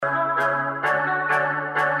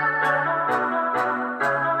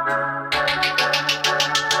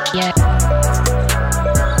Yeah.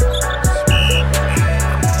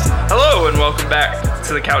 Hello and welcome back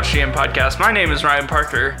to the Couch GM podcast. My name is Ryan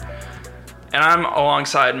Parker, and I'm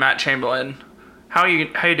alongside Matt Chamberlain. How you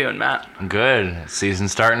doing, Matt? Good.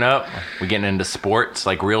 Season's starting up. We're getting into sports,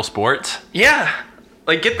 like real sports. Yeah.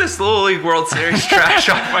 Like, get this Little League World Series trash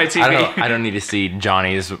off my TV. I don't need to see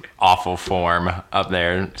Johnny's awful form up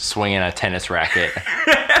there swinging a tennis racket.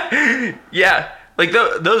 Yeah. Like,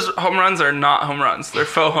 those home runs are not home runs. They're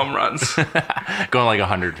faux home runs. Going like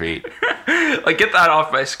 100 feet. Like, get that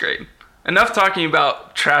off my screen. Enough talking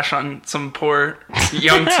about trash on some poor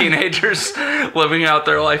young teenagers living out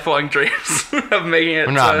their lifelong dreams of making it.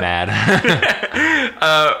 I'm not mad.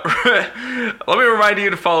 Let me remind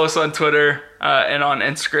you to follow us on Twitter and on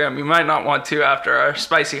Instagram. You might not want to after our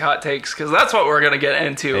spicy hot takes, because that's what we're going to get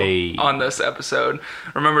into on this episode.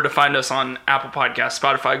 Remember to find us on Apple Podcasts,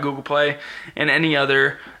 Spotify, Google Play, and any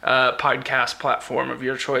other podcast platform of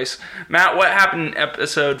your choice. Matt, what happened in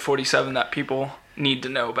episode 47 that people need to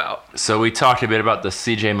know about? So we talked a bit about the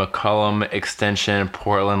CJ McCollum extension,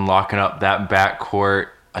 Portland locking up that backcourt,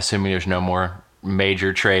 assuming there's no more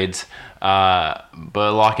major trades, but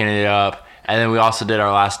locking it up. And then we also did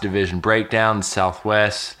our last division breakdown, the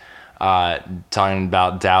Southwest, talking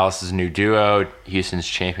about Dallas's new duo, Houston's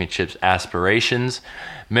championships aspirations,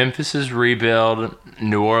 Memphis's rebuild,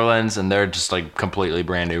 New Orleans, and they're just like completely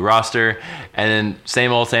brand new roster, and then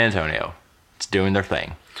same old San Antonio. It's doing their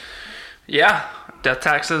thing. Yeah, death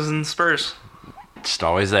taxes and Spurs. Just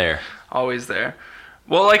always there. Always there.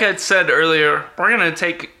 Well, like I said earlier, we're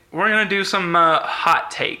gonna do some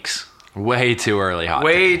hot takes. Way too early hot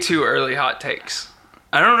takes. Too early hot takes.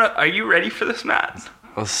 I don't know. Are you ready for this, Matt?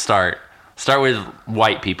 Let's start. Start with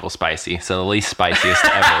white people spicy, so the least spiciest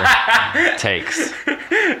ever takes,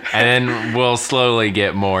 and then we'll slowly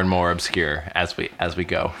get more and more obscure as we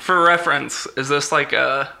go. For reference, is this like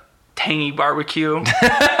a tangy barbecue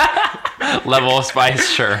level of spice?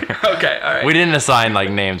 Sure. Okay, all right. We didn't assign like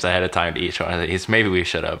names ahead of time to each one of these. Maybe we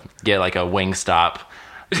should have. Get like a Wingstop.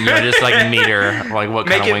 Just like meter, like what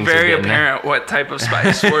kind of wings. Make it very apparent what type of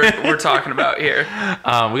spice we're talking about here.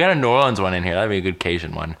 We got a New Orleans one in here. That'd be a good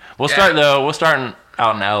Cajun one. We'll start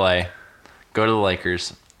out in LA. Go to the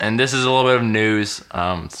Lakers, and this is a little bit of news.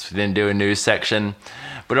 So we didn't do a news section,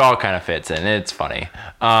 but it all kind of fits in. It's funny.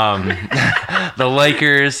 The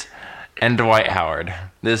Lakers and Dwight Howard.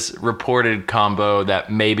 This reported combo that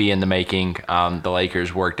may be in the making. The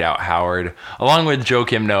Lakers worked out Howard along with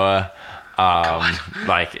Joakim Noah.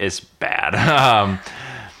 Like, it's bad.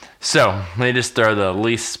 So let me just throw the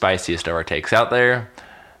least spiciest of our takes out there.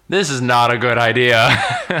 This is not a good idea.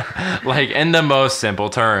 Like, in the most simple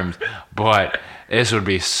terms, but this would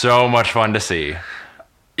be so much fun to see.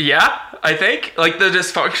 Yeah, I think, like, the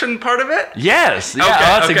dysfunction part of it. Yes, yeah, okay,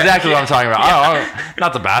 that's exactly what I'm talking about. Yeah.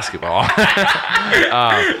 Not the basketball.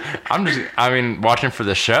 Watching for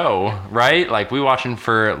the show, right? Like, we watching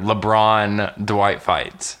for LeBron Dwight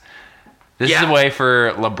fights. This is a way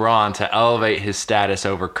for LeBron to elevate his status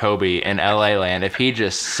over Kobe in LA land if he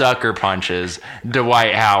just sucker punches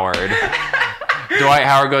Dwight Howard. Dwight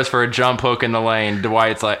Howard goes for a jump hook in the lane.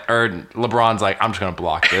 LeBron's like, I'm just going to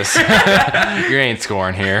block this. You ain't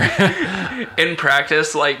scoring here. In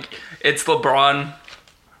practice, like, it's LeBron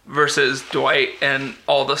versus Dwight and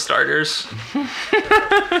all the starters.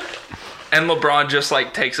 And LeBron just,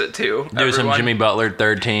 like, takes it to Do some Jimmy Butler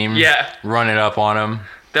third team. Yeah. Run it up on him.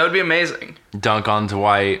 That would be amazing. Dunk on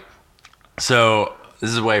Dwight. So this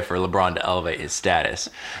is a way for LeBron to elevate his status.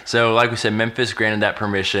 So like we said, Memphis granted that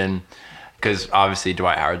permission because obviously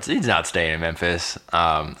Dwight Howard, he's not staying in Memphis.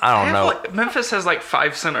 I don't know. Memphis has like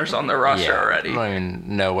 5 centers on their roster already. I don't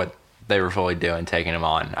even know what they were fully doing taking him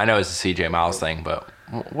on. I know it's a CJ Miles thing, but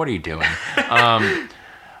what are you doing?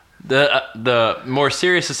 The more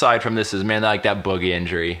serious aside from this is, man, like that Boogie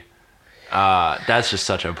injury. That's just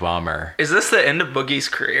such a bummer. Is this the end of Boogie's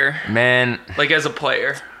career? Man. Like, as a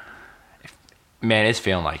player? Man, it's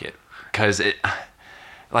feeling like it. Because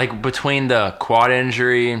like, between the quad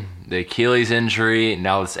injury, the Achilles injury,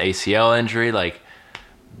 now this ACL injury, like,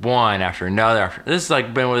 one after another. This has,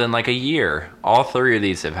 like, been within, like, a year. All 3 of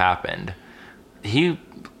these have happened. He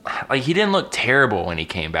didn't look terrible when he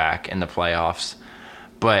came back in the playoffs.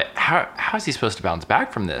 But how is he supposed to bounce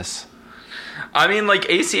back from this? I mean, like,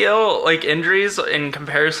 ACL, like, injuries in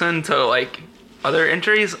comparison to, like, other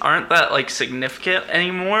injuries aren't that like significant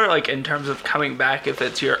anymore, like in terms of coming back if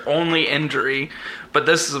it's your only injury. But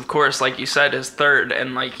this is, of course, like you said, his third,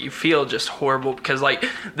 and like you feel just horrible because like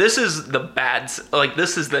this is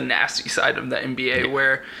this is the nasty side of the NBA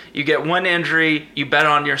where you get one injury, you bet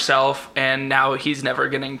on yourself, and now he's never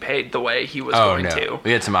getting paid the way he was going to.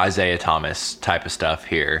 We had some Isaiah Thomas type of stuff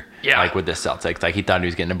here, like with the Celtics. Like he thought he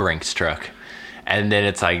was getting a Brinks truck, and then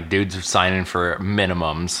it's like dudes signing for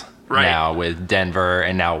minimums now with Denver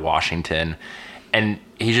and now Washington, and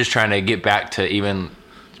he's just trying to get back to even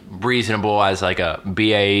reasonable as like a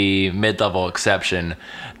BA mid-level exception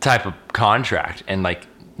type of contract, and like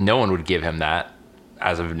no one would give him that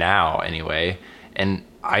as of now anyway. And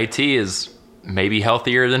IT is maybe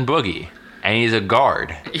healthier than Boogie, and he's a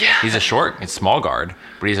guard. He's a small guard,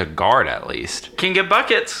 but he's a guard at least. Can get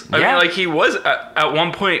buckets. I mean, like he was at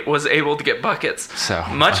one point was able to get buckets. So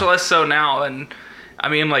much less so now. And I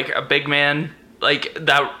mean, like a big man like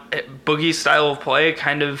that Boogie style of play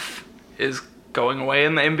kind of is going away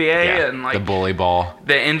in the NBA, and like the bully ball.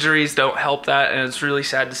 The injuries don't help that, and it's really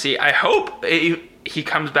sad to see. I hope he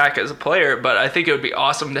comes back as a player, but I think it would be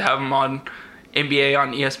awesome to have him on NBA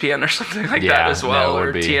on ESPN or something like that as well,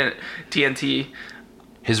 or TNT.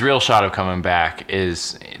 His real shot of coming back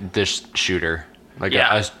is this shooter, like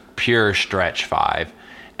a pure stretch five,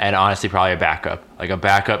 and honestly probably a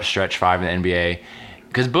backup stretch five in the NBA,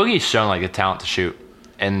 because Boogie's shown like the talent to shoot,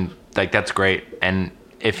 and like that's great. And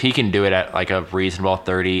if he can do it at like a reasonable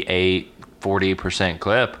 38-40%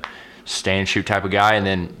 clip, stay and shoot type of guy, and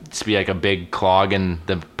then just be like a big clog in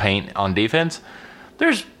the paint on defense,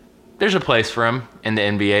 there's a place for him in the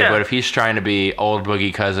NBA. Yeah. But if he's trying to be old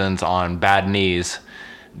Boogie Cousins on bad knees,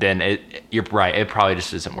 then you're right, it probably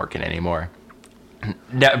just isn't working anymore.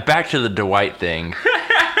 Now, back to the Dwight thing.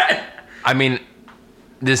 I mean,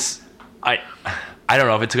 I don't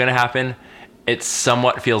know if it's going to happen. It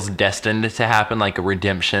somewhat feels destined to happen, like a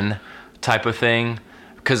redemption type of thing.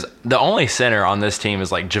 Because the only center on this team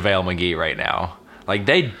is like JaVale McGee right now. Like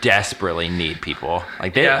they desperately need people.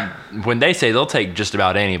 Like when they say they'll take just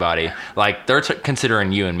about anybody, like they're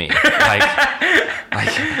considering you and me.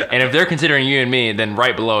 And if they're considering you and me, then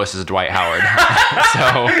right below us is Dwight Howard.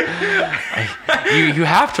 So you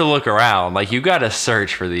have to look around. Like you got to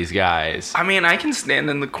search for these guys. I mean, I can stand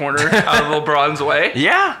in the corner out of LeBron's way.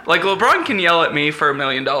 Yeah, like LeBron can yell at me for $1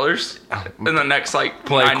 million in the next like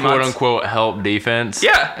play 9 months. Unquote help defense.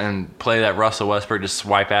 Yeah, and play that Russell Westbrook, just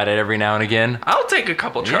swipe at it every now and again. I'll take a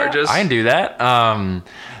couple charges. Yeah, I can do that.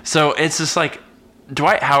 So it's just like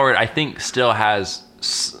Dwight Howard, I think, still has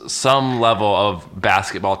some level of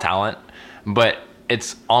basketball talent, but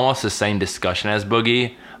it's almost the same discussion as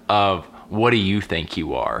Boogie of what do you think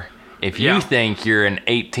you are? If you think you're an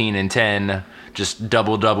 18-10 just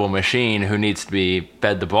double machine who needs to be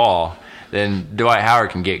fed the ball, then Dwight Howard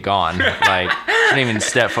can get gone. Like shouldn't even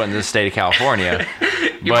step foot in the state of California.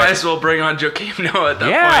 You might as well bring on Joakim Noah at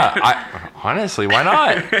that point. Honestly, why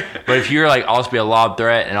not? But if you're like, I'll just be a lob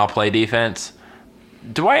threat and I'll play defense,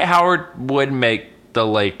 Dwight Howard would make the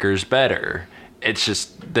Lakers better. It's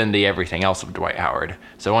just then the everything else of Dwight Howard.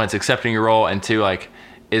 So one, it's accepting your role, and two, like,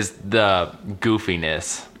 is the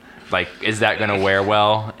goofiness, like, is that going to wear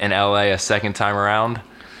well in LA a second time around?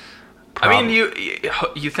 I mean,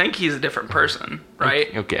 you think he's a different person,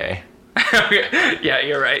 right? Okay. Yeah,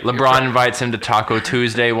 you're right. LeBron invites him to Taco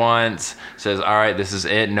Tuesday once, says, all right, this is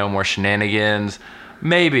it, no more shenanigans.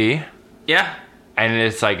 Maybe. Yeah. And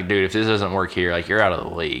it's like, dude, if this doesn't work here, like, you're out of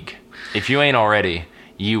the league. If you ain't already,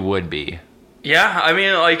 you would be. Yeah, I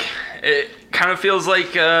mean, like, it kind of feels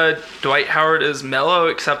like Dwight Howard is mellow,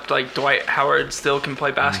 except, like, Dwight Howard still can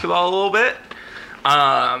play basketball a little bit.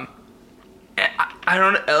 I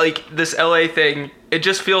don't, like, this LA thing, it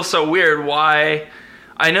just feels so weird. Why?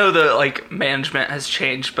 I know the, like, management has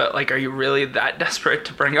changed, but, like, are you really that desperate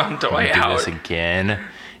to bring on Dwight Howard? Do this again?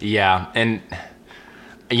 Yeah, and,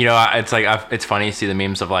 you know, it's like, it's funny to see the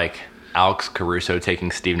memes of, like, Alex Caruso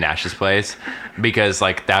taking Steve Nash's place, because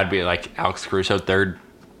like that would be like Alex Caruso third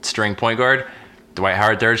string point guard, Dwight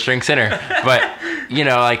Howard third string center. But you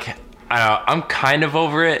know, like I'm kind of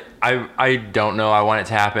over it. I don't know. I want it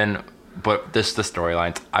to happen, but the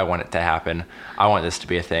storylines. I want it to happen. I want this to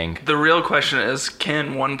be a thing. The real question is,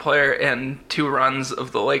 can one player end 2 runs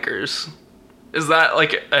of the Lakers? Is that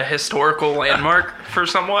like a historical landmark for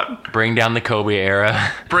someone? Bring down the Kobe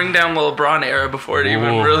era. Bring down the LeBron era before it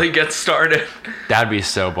even really gets started. That'd be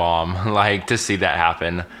so bomb. Like, to see that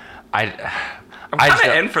happen. I'm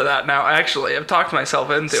kind of in for that now, actually. I've talked myself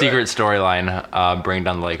into Secret storyline, bring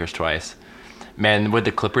down the Lakers twice. Man, would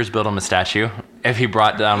the Clippers build him a statue if he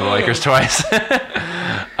brought down the Lakers twice?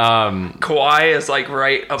 Kawhi is like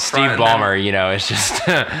right up Steve front. Ballmer, you know, it's just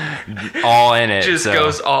all in it. Just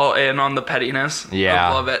goes all in on the pettiness. Yeah.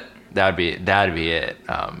 I love it. That'd be it.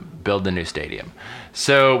 Build the new stadium.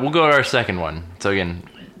 So we'll go to our second one. So again,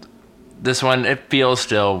 this one, it feels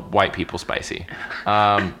still white people spicy.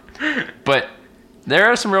 But there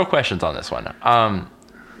are some real questions on this one.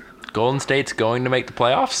 Golden State's going to make the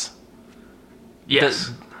playoffs?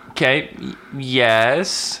 Yes. Okay,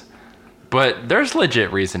 yes. But there's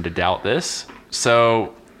legit reason to doubt this.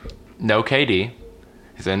 So, no KD.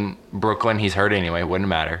 He's in Brooklyn. He's hurt anyway. Wouldn't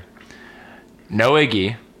matter. No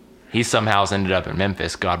Iggy. He somehow ended up in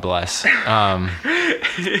Memphis. God bless. No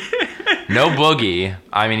Boogie.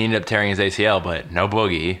 I mean, he ended up tearing his ACL, but no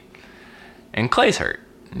Boogie. And Clay's hurt.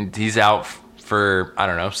 He's out for, I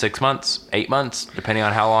don't know, 6 months, 8 months, depending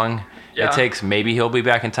on how long it takes. Maybe he'll be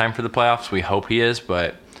back in time for the playoffs. We hope he is,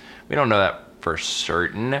 but we don't know that for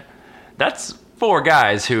certain. That's 4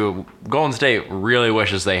 guys who Golden State really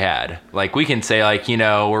wishes they had. Like, we can say, like, you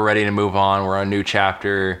know, we're ready to move on. We're on a new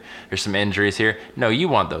chapter. There's some injuries here. No, you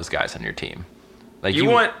want those guys on your team. Like, you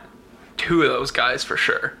want 2 of those guys for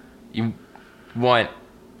sure. You want,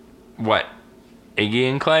 what, Iggy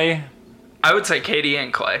and Clay? I would say KD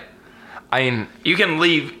and Clay. I mean, you can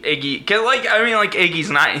leave Iggy. Cause Iggy's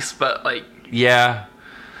nice, but like, yeah,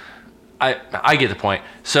 I get the point.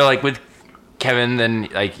 So like with Kevin, then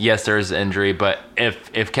like, yes, there's an injury, but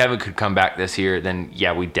if Kevin could come back this year, then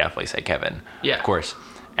yeah, we definitely say Kevin. Yeah, of course.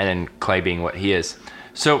 And then Clay being what he is.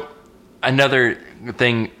 So another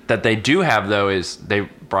thing that they do have though is they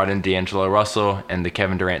brought in D'Angelo Russell and the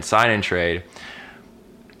Kevin Durant sign-in trade.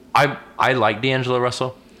 I like D'Angelo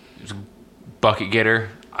Russell. He's a bucket getter.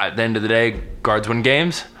 At the end of the day, guards win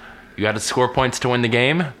games. You got to score points to win the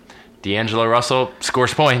game. D'Angelo Russell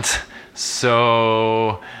scores points.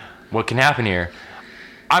 So what can happen here?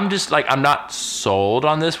 I'm just like, I'm not sold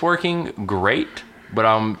on this working great, but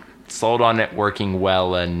I'm sold on it working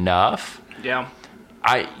well enough. Yeah.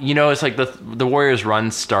 It's like the Warriors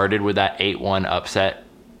run started with that 8-1 upset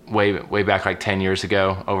way back like 10 years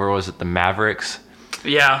ago over, was it the Mavericks?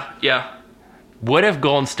 Yeah. What if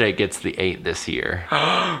Golden State gets the 8 this year?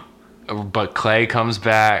 But Clay comes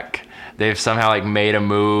back. They've somehow like made a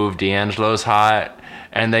move. D'Angelo's hot.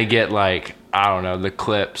 And they get like, I don't know, the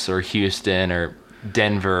Clips or Houston or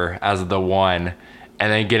Denver as the 1.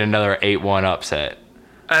 And they get another 8-1 upset.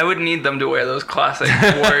 I would need them to wear those classic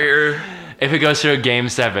Warrior. If it goes to a Game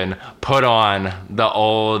 7, put on the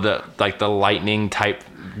old, like the Lightning type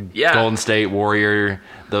Golden State Warrior.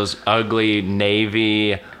 Those ugly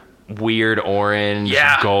navy, weird orange,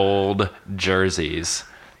 gold jerseys.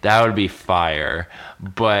 That would be fire.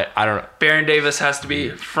 But I don't know. Baron Davis has to be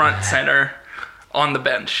front center on the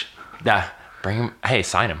bench. Bring him. Hey,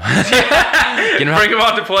 sign him. Bring him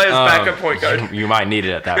on to play as backup point guard. You might need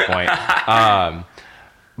it at that point.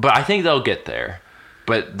 But I think they'll get there.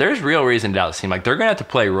 But there's real reason to doubt the team. Like, they're going to have to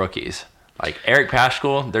play rookies. Like Eric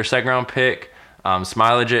Paschall, their second round pick.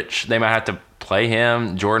 Smilagic, they might have to play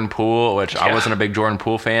him. Jordan Poole, which I wasn't a big Jordan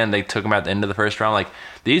Poole fan. They took him at the end of the first round. Like,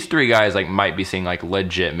 these 3 guys like might be seeing like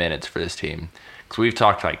legit minutes for this team. Because we've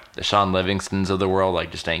talked like the Sean Livingstons of the world,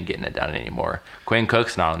 like just ain't getting it done anymore. Quinn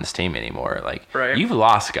Cook's not on this team anymore. Like, You've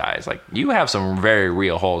lost guys. Like, you have some very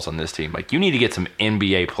real holes on this team. Like, you need to get some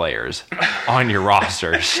NBA players on your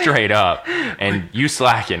roster straight up. And you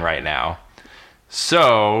slacking right now.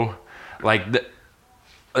 So, like,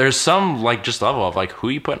 there's some like just level of like who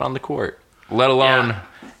you putting on the court. Let alone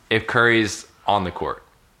if Curry's on the court.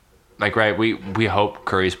 Like, right, we hope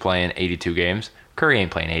Curry's playing 82 games. Curry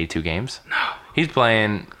ain't playing 82 games. No. He's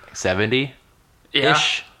playing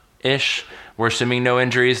 70-ish. We're assuming no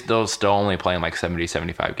injuries. They'll still only playing like 70,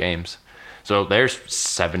 75 games. So there's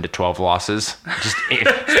 7 to 12 losses. Just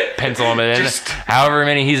pencil them in. However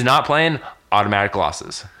many he's not playing, automatic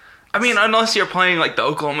losses. I mean, unless you're playing like the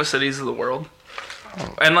Oklahoma Cities of the world.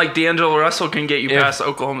 And like D'Angelo Russell can get you past the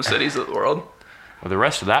Oklahoma Cities of the world. With the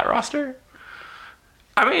rest of that roster?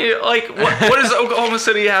 I mean, like, what does Oklahoma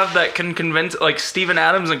City have that can convince, like, Steven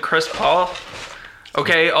Adams and Chris Paul?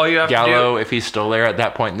 Okay, all you have Gallo, if he's still there at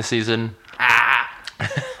that point in the season.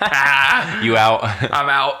 You out? I'm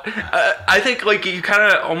out. I think, like, you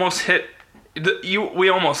kind of almost hit... We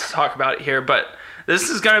almost talk about it here, but this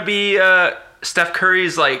is going to be Steph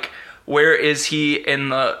Curry's, like, where is he in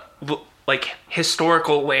the... like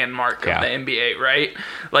historical landmark of the NBA, right?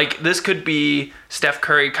 Like, this could be Steph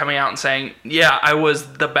Curry coming out and saying, yeah, I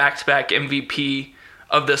was the back-to-back MVP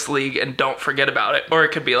of this league and don't forget about it. Or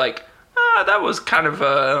it could be like, that was kind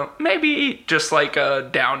of maybe just like a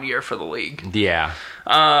down year for the league. Yeah.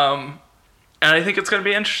 And I think it's going to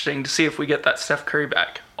be interesting to see if we get that Steph Curry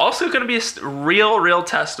back. Also going to be a real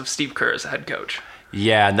test of Steve Kerr as a head coach.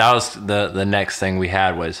 Yeah, and that was the next thing we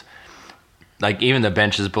had was, like, even the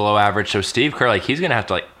bench is below average. So Steve Kerr, like, he's going to have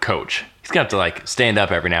to, like, coach. He's going to have to, like, stand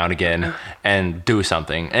up every now and again and do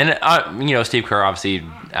something. And, Steve Kerr obviously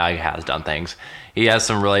has done things. He has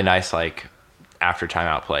some really nice, like, after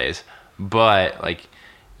timeout plays. But, like,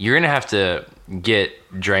 you're going to have to get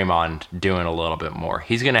Draymond doing a little bit more.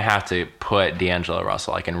 He's going to have to put D'Angelo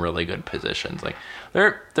Russell, like, in really good positions. Like,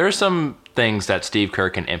 there's some things that Steve Kerr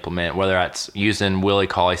can implement, whether that's using Willie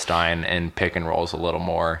Cauley-Stein and pick and rolls a little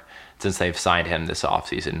more since they've signed him this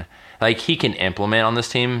offseason. Like, he can implement on this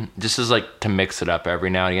team just as, like, to mix it up every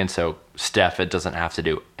now and again so Steph, it doesn't have to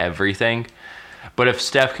do everything. But if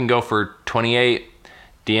Steph can go for 28,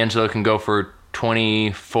 D'Angelo can go for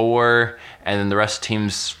 24, and then the rest of the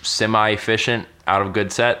team's semi-efficient out of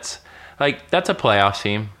good sets, like, that's a playoff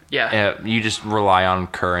team. Yeah. You just rely on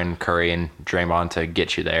Kerr and Curry and Draymond to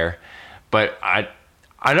get you there. But I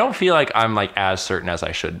don't feel like I'm, like, as certain as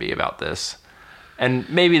I should be about this. And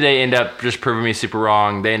maybe they end up just proving me super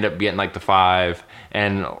wrong. They end up getting, like, the 5,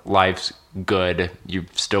 and life's good.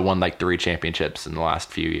 You've still won, like, 3 championships in the last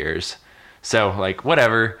few years. So, like,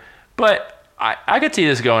 whatever. But I could see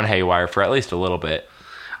this going haywire for at least a little bit.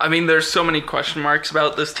 I mean, there's so many question marks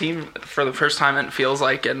about this team for the first time, it feels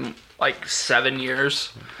like, in, like, 7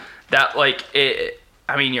 years. That, like,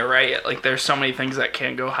 I mean, you're right. Like, there's so many things that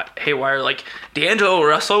can go haywire. Like, D'Angelo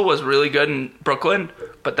Russell was really good in Brooklyn,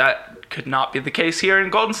 but that could not be the case here in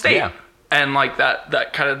Golden State. Yeah. And, like,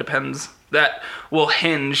 that kind of depends. That will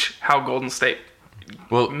hinge how Golden State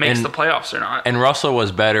makes the playoffs or not. And Russell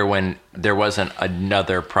was better when there wasn't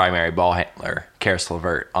another primary ball handler, Karis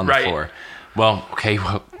LeVert, on the floor. Well,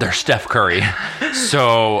 there's Steph Curry.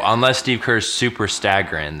 So, unless Steve Kerr's super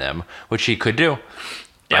staggering them, which he could do,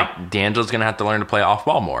 like, D'Angelo's going to have to learn to play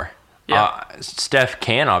off-ball more. Yeah. Steph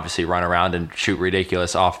can obviously run around and shoot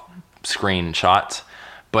ridiculous off-screen shots,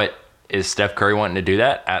 but is Steph Curry wanting to do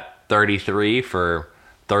that at 33 for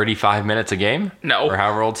 35 minutes a game? No. Or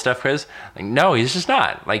however old Steph is? Like, no, he's just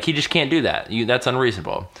not. Like, he just can't do that. That's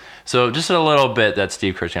unreasonable. So just a little bit that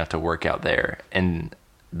Steve Kerr's going to have to work out there in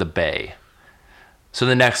the Bay. So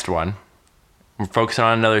the next one, we're focusing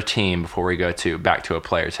on another team before we go back to a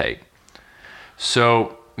player take.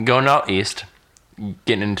 So going out east,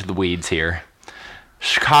 getting into the weeds here,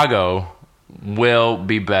 Chicago will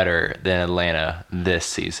be better than Atlanta this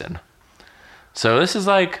season. So this is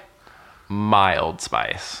like mild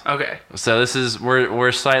spice. Okay. So this is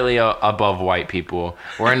we're slightly above white people.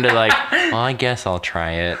 We're into, like, well, I guess I'll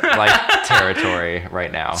try it, like, territory right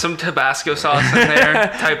now. Some Tabasco sauce in there,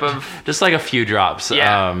 type of. Just like a few drops.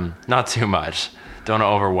 Yeah. Not too much. Don't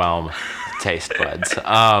overwhelm taste buds.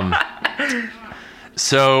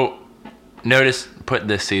 So notice, put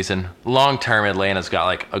this season, long term, Atlanta's got,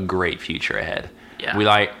 like, a great future ahead. Yeah. We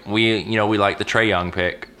like the Trae Young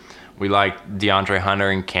pick. We like DeAndre Hunter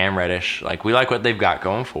and Cam Reddish. Like, we like what they've got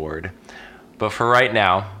going forward. But for right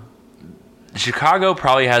now, Chicago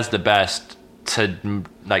probably has the best today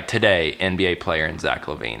NBA player in Zach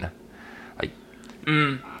LaVine. Like,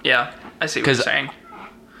 yeah, I see what you're saying.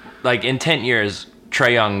 Like, in 10 years,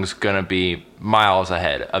 Trae Young's gonna be miles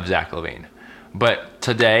ahead of Zach LaVine. But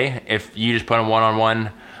today, if you just put him one-on-one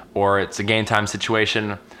or it's a game time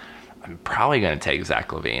situation, I'm probably gonna take Zach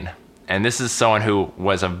LaVine. And this is someone who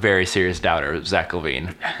was a very serious doubter of Zach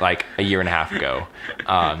LaVine, like, a year and a half ago,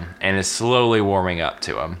 and is slowly warming up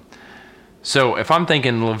to him. So if I'm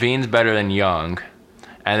thinking LaVine's better than Young,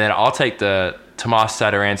 and then I'll take the Tomas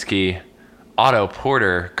Satoransky, Otto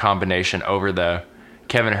Porter combination over the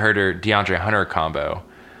Kevin Huerter, DeAndre Hunter combo.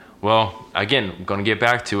 Well, again, I'm going to get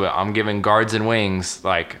back to it. I'm giving guards and wings.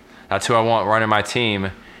 Like, that's who I want running my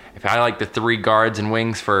team. If I like the 3 guards and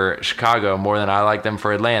wings for Chicago more than I like them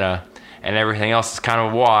for Atlanta, and everything else is kind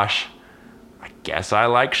of a wash, I guess I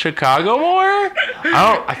like Chicago more.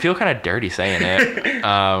 I feel kind of dirty saying it,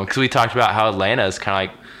 because we talked about how Atlanta is kind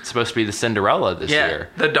of like supposed to be the Cinderella this year.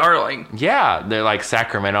 The darling. Yeah, they're like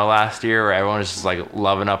Sacramento last year, where everyone was just, like,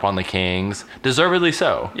 loving up on the Kings, deservedly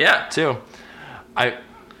so. Yeah, too. I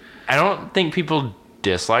don't think people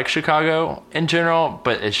dislike Chicago in general,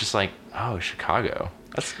 but it's just like, oh, Chicago,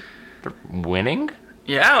 they're winning.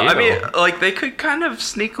 Yeah, Ew. I mean, like, they could kind of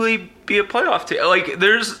sneakily be a playoff team. Like,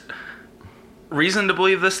 there's reason to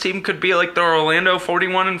believe this team could be like the Orlando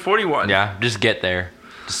 41-41. Yeah, just get there.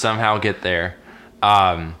 Just somehow get there.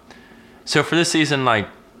 So for this season, like,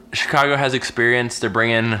 Chicago has experience. They're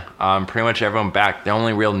bringing pretty much everyone back. The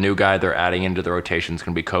only real new guy they're adding into the rotation is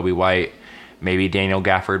going to be Kobe White. Maybe Daniel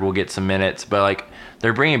Gafford will get some minutes. But, like,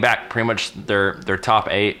 they're bringing back pretty much their top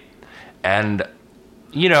 8. And,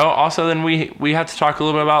 also then we have to talk a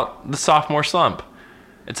little bit about the sophomore slump.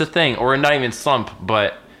 It's a thing, or not even slump,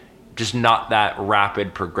 but just not that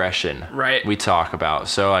rapid progression we talk about.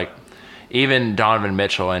 So, even Donovan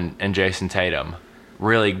Mitchell and Jason Tatum,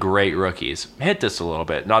 really great rookies, hit this a little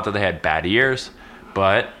bit. Not that they had bad years,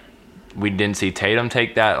 but we didn't see Tatum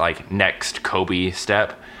take that, next Kobe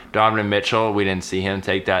step. Donovan Mitchell, we didn't see him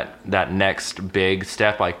take that next big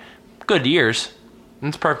step. Good years,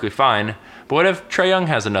 it's perfectly fine. But what if Trae Young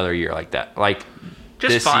has another year like that? Just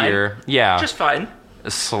this fine. Year, yeah. Just fine.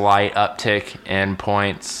 A slight uptick in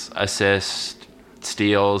points, assists,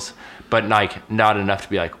 steals, but not enough to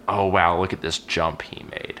be oh wow, look at this jump he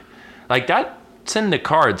made. That's in the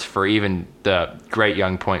cards for even the great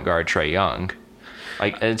young point guard Trae Young.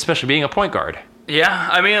 Especially being a point guard. Yeah,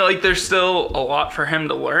 I mean, there's still a lot for him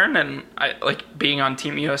to learn, and being on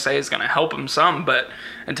Team USA is going to help him some, but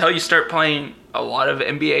until you start playing a lot of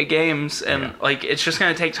NBA games, and it's just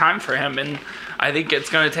going to take time for him, and I think it's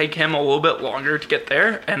going to take him a little bit longer to get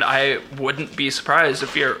there, and I wouldn't be surprised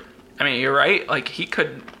if you're right, he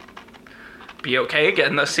could be okay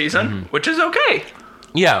again this season, which is okay.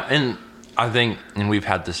 Yeah, and I think, and we've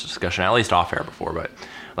had this discussion at least off air before, but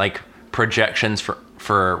projections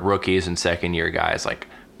for rookies and second year guys,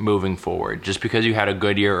 moving forward, just because you had a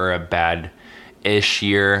good year or a bad-ish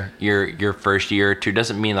year, your first year or two,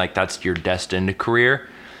 doesn't mean that's your destined career,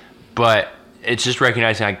 but it's just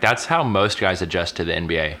recognizing that's how most guys adjust to the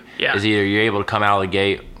NBA. Yeah. Is either you're able to come out of the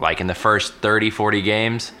gate in the first 30, 40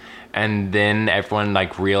 games, and then everyone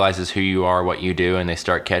realizes who you are, what you do, and they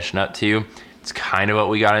start catching up to you. It's kind of what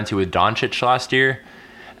we got into with Doncic last year.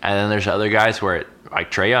 And then there's other guys where,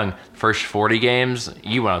 Trae Young, first 40 games,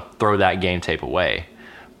 you want to throw that game tape away.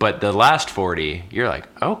 But the last 40, you're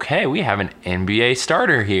okay, we have an NBA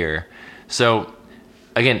starter here. So,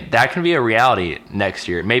 again, that can be a reality next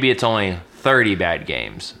year. Maybe it's only 30 bad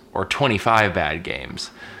games or 25 bad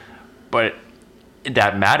games. But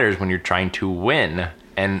that matters when you're trying to win.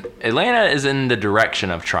 And Atlanta is in the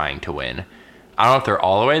direction of trying to win. I don't know if they're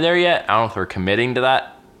all the way there yet. I don't know if they're committing to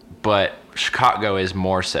that. But Chicago is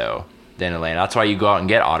more so than Atlanta. That's why you go out and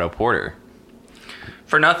get Otto Porter.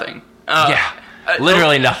 For nothing.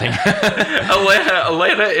 Literally nothing.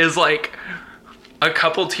 Atlanta is a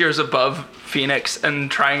couple tiers above Phoenix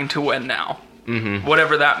and trying to win now. Mm-hmm.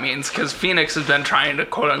 Whatever that means, because Phoenix has been trying to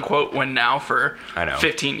quote-unquote win now for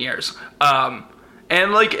 15 years. And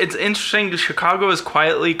it's interesting, Chicago has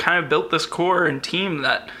quietly kind of built this core and team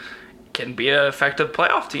that can be an effectively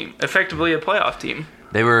a playoff team.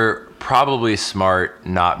 They were probably smart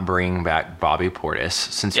not bringing back Bobby Portis,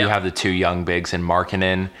 since you have the two young bigs in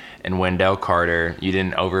Markkanen and Wendell Carter. You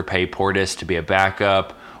didn't overpay Portis to be a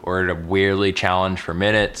backup or to weirdly challenge for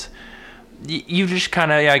minutes. You just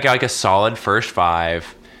kind of got a solid first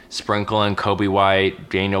five, sprinkle in Kobe White,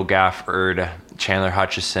 Daniel Gafford, Chandler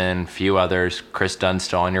Hutchison, a few others, Chris Dunn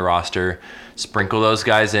still on your roster. Sprinkle those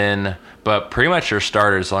guys in, but pretty much your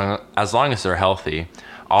starters, as long as they're healthy.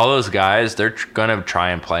 All those guys, they're going to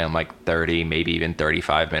try and play them 30, maybe even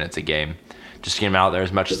 35 minutes a game. Just get them out there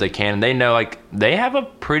as much as they can. And they know, they have a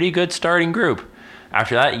pretty good starting group.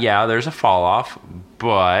 After that, there's a fall off.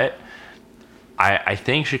 But I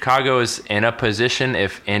think Chicago is in a position,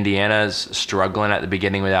 if Indiana's struggling at the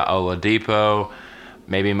beginning without Oladipo,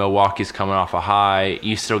 maybe Milwaukee's coming off a high,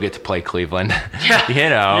 you still get to play Cleveland. Yeah.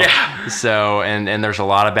 Yeah. So, and there's a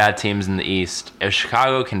lot of bad teams in the East. If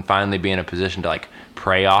Chicago can finally be in a position to,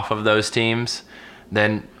 prey off of those teams,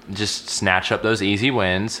 then just snatch up those easy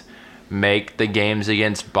wins, make the games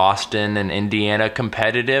against Boston and Indiana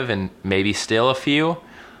competitive, and maybe steal a few.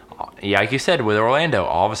 Yeah, like you said, with Orlando,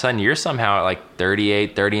 all of a sudden you're somehow at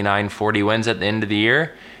 38, 39, 40 wins at the end of the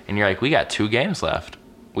year, and you're we got 2 games left.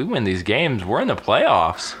 We win these games, we're in the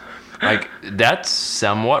playoffs. That's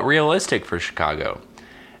somewhat realistic for Chicago.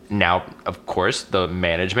 Now, of course, the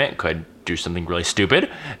management could do something really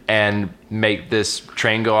stupid and make this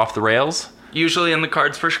train go off the rails. Usually in the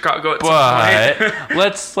cards for Chicago at some point.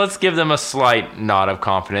 let's give them a slight nod of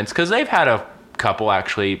confidence, because they've had a couple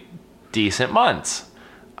actually decent months.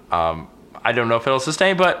 I don't know if it'll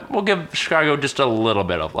sustain, but we'll give Chicago just a little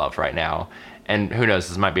bit of love right now. And who knows,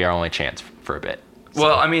 this might be our only chance for a bit. So.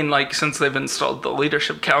 Well, since they've installed the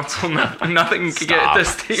leadership council, nothing can get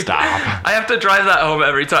this team. Stop. I have to drive that home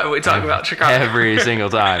every time we talk about Chicago. Every single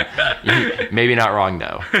time. Maybe not wrong,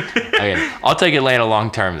 though. Okay, I'll take Atlanta long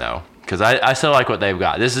term, though, because I still like what they've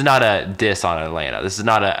got. This is not a diss on Atlanta. This is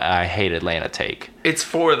not a I hate Atlanta take. It's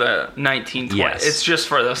for the 1920. Yes. It's just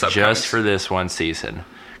for this upcoming Just for this one season.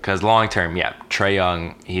 Because long term, Trae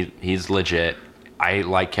Young, he's legit. I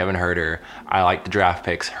like Kevin Huerter. I like the draft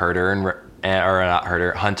picks, Huerter and or not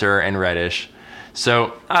Herter, Hunter and Reddish.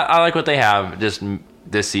 So I like what they have just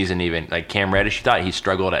this season even. Like Cam Reddish, you thought he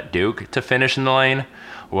struggled at Duke to finish in the lane.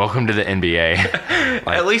 Welcome to the NBA.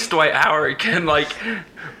 At least Dwight Howard can, like,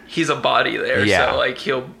 he's a body there. Yeah. So, like,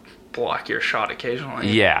 he'll block your shot occasionally.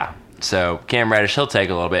 Yeah. So Cam Reddish, he'll take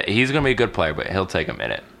a little bit. He's going to be a good player, but he'll take a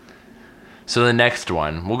minute. So the next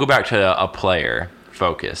one, we'll go back to a player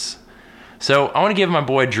focus. So I want to give my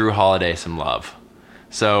boy Jrue Holiday some love.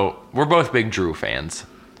 So we're both big Jrue fans.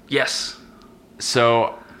 Yes.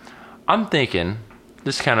 So I'm thinking,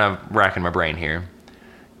 just kind of racking my brain here,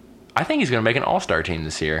 I think he's going to make an all-star team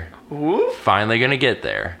this year. Ooh. Finally going to get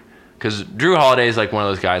there. Because Jrue Holiday is like one of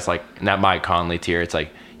those guys, like in that Mike Conley tier. It's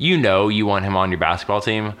like, you want him on your basketball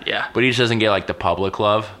team. Yeah. But he just doesn't get like the public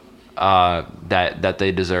love that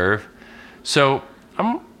they deserve. So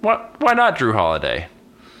why not Jrue Holiday?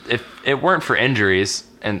 If it weren't for injuries,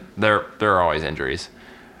 and there are always injuries,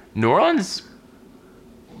 New Orleans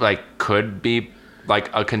could be like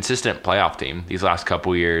a consistent playoff team these last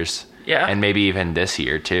couple years. Yeah. And maybe even this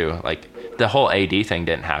year too. Like the whole AD thing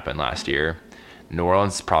didn't happen last year. New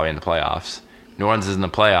Orleans is probably in the playoffs. New Orleans is in the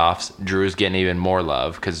playoffs. Drew's getting even more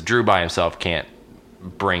love because Jrue by himself can't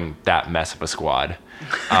bring that mess of a squad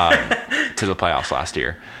to the playoffs last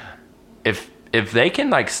year. If they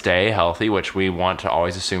can stay healthy, which we want to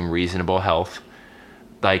always assume reasonable health,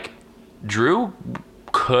 Jrue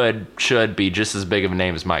should be just as big of a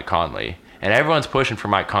name as Mike Conley, and everyone's pushing for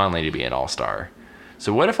Mike Conley to be an all-star.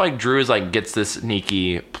 So what if Drew's gets this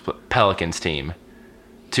sneaky Pelicans team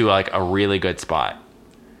to a really good spot,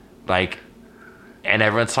 and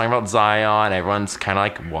everyone's talking about Zion, everyone's kind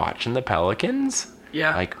of watching the Pelicans.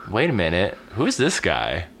 Yeah. Wait a minute, who's this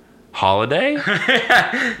guy? Holiday?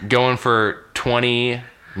 Going for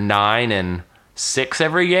 29 and 6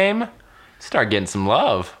 every game? Start getting some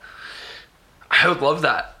love. I would love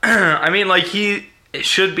that. I mean, he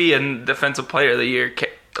should be in Defensive Player of the Year.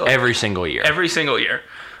 Every single year. Every single year.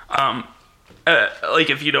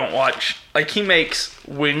 If you don't watch, he makes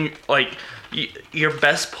your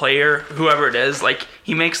best player, whoever it is,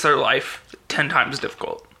 he makes their life 10 times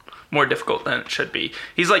difficult. More difficult than it should be.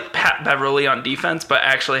 He's like Pat Beverly on defense, but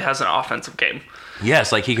actually has an offensive game.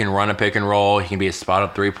 Yes, he can run a pick and roll. He can be a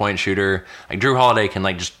spot-up three-point shooter. Jrue Holiday can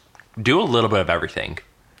just do a little bit of everything.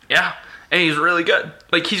 Yeah. And he's really good.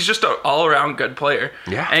 He's just an all-around good player.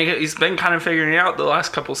 Yeah. And he's been kind of figuring it out the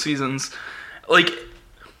last couple seasons.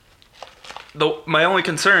 My only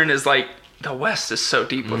concern is, the West is so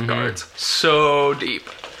deep with guards. So deep.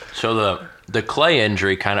 So the Clay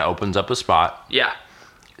injury kind of opens up a spot. Yeah.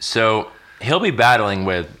 So he'll be battling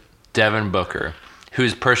with Devin Booker,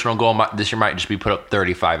 whose personal goal this year might just be put up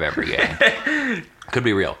 35 every game. Could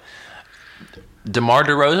be real. DeMar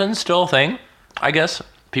DeRozan's still a thing, I guess.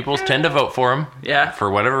 People tend to vote for him. Yeah. For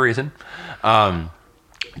whatever reason.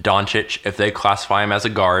 Doncic, if they classify him as a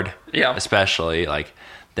guard, yeah, especially,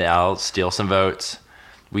 they'll steal some votes.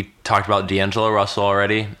 We talked about D'Angelo Russell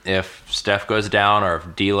already. If Steph goes down or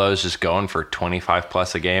if D'Lo's just going for 25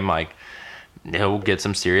 plus a game, he'll get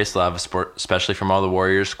some serious love, especially from all the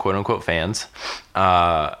Warriors quote-unquote fans.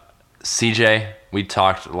 CJ, we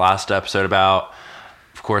talked last episode about.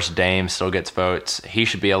 Of course, Dame still gets votes. He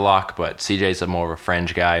should be a lock, but CJ's more of a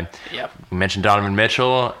fringe guy. Yep. We mentioned Donovan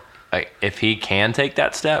Mitchell. If he can take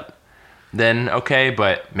that step, then okay,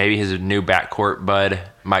 but maybe his new backcourt bud,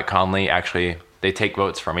 Mike Conley, actually, they take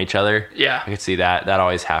votes from each other. Yeah. I can see that. That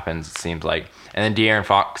always happens, it seems like. And then De'Aaron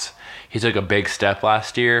Fox, he took a big step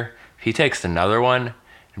last year. If he takes another one,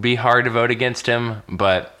 it'd be hard to vote against him.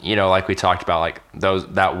 But, like we talked about,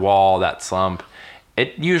 that wall, that slump,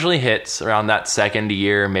 it usually hits around that second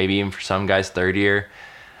year, maybe even for some guys third year.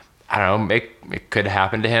 I don't know, it could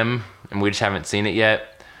happen to him, and we just haven't seen it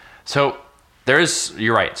yet. So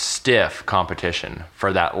you're right, stiff competition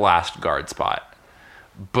for that last guard spot.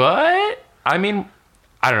 But, I mean,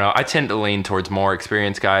 I don't know. I tend to lean towards more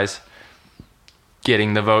experienced guys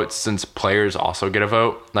getting the votes since players also get a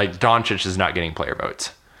vote. Doncic is not getting player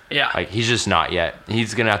votes. Yeah. He's just not yet.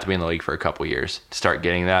 He's going to have to be in the league for a couple years to start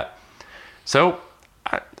getting that. So,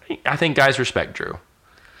 I think guys respect Jrue,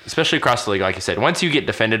 especially across the league. Like I said, once you get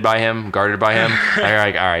defended by him, guarded by him, you're all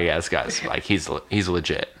right, yeah, this guy's he's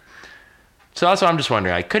legit. So that's what I'm just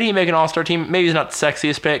wondering. Could he make an all-star team? Maybe he's not the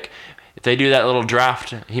sexiest pick. If they do that little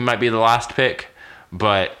draft, he might be the last pick.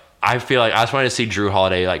 But I feel I just wanted to see Jrue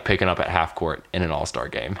Holiday picking up at half court in an all-star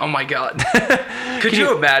game. Oh my God! Could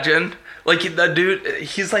you imagine? That dude,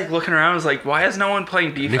 he's looking around. He's why is no one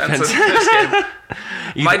playing defense in this game?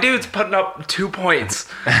 My dude's putting up 2 points,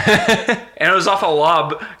 and it was off a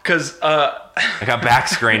lob because I got back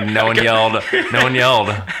screened. No one yelled.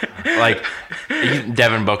 Like,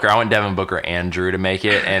 Devin Booker. I want Devin Booker and Drew to make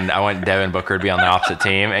it, and I want Devin Booker to be on the opposite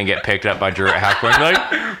team and get picked up by Drew at half court. Like,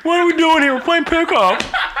 what are we doing here? We're playing pickup.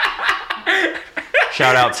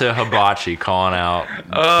 Shout out to Hibachi calling out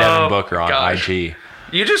Devin Booker on IG.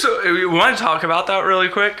 You want to talk about that really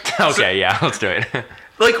quick? Okay, yeah, let's do it.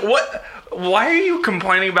 Like, what? Why are you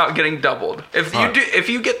complaining about getting doubled? If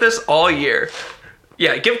you get this all year,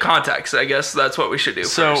 yeah, give context. I guess that's what we should do.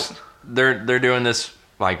 So first. they're doing this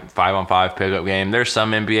like 5-on-5 pickup game. There's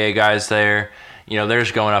some NBA guys there. They're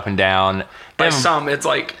just going up and down. By some, it's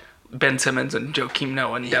like Ben Simmons and Joakim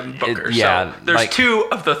Noah and Devin Booker. So there's like, 2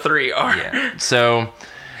 of the 3 are. Yeah. So,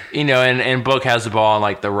 and Book has the ball in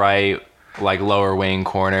like the right, like lower wing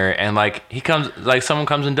corner, and like someone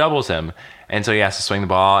comes and doubles him. And so he has to swing the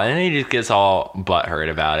ball, and he just gets all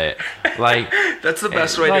butthurt about it. Like that's the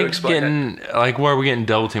best way to explain it. Like, where are we getting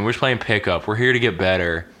double team? We're just playing pickup. We're here to get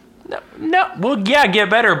better. No. Well, yeah, get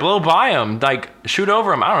better. Blow by him. Like, shoot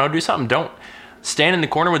over him. I don't know. Do something. Don't stand in the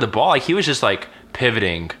corner with the ball. Like, he was just like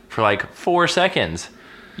pivoting for like 4 seconds.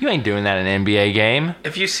 You ain't doing that in an NBA game.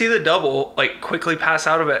 If you see the double, like, quickly pass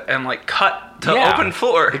out of it and like cut to open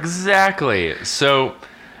floor. Exactly. So,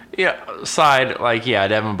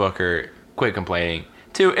 Devin Booker. Quit complaining.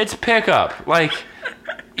 2, it's pickup. Like,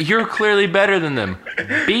 you're clearly better than them.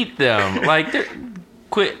 Beat them. Like,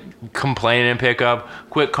 quit complaining in pickup.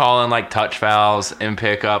 Quit calling like touch fouls in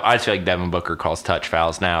pickup. I just feel like Devin Booker calls touch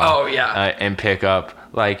fouls now. Oh yeah. In pickup,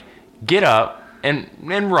 like, get up and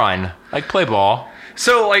run. Like, play ball.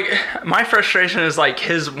 So, like, my frustration is like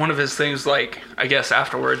one of his things. Like, I guess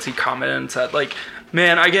afterwards he commented and said, like,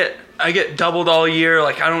 man, I get doubled all year.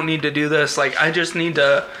 Like, I don't need to do this. Like, I just need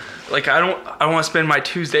to. Like, I don't want to spend my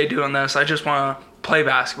Tuesday doing this. I just want to play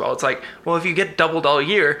basketball. It's like, well, if you get doubled all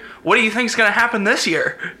year, what do you think is going to happen this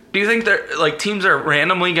year? Do you think teams are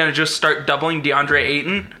randomly going to just start doubling DeAndre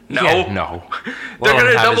Ayton? No. Yeah, no. They're going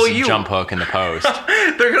to double you. Jump hook in the post.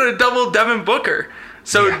 They're going to double Devin Booker.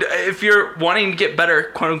 So if you're wanting to get better,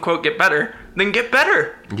 quote unquote, get better, then get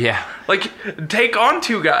better. Yeah. Like, take on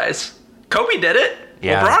 2 guys. Kobe did it.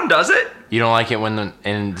 Yeah. LeBron does it. You don't like it when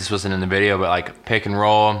and this wasn't in the video, but like pick and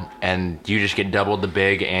roll, and you just get doubled the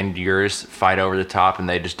big and yours fight over the top, and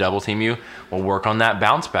they just double team you. Well, work on that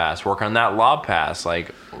bounce pass, work on that lob pass,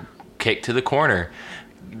 like kick to the corner.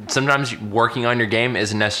 Sometimes working on your game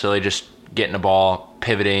isn't necessarily just getting the ball,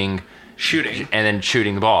 pivoting, shooting, and then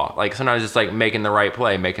shooting the ball. Like, sometimes it's like making the right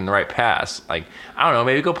play, making the right pass. Like, I don't know,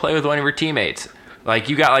 maybe go play with one of your teammates. Like,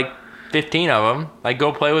 you got like 15 of them, like,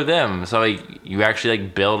 go play with them. So like, you actually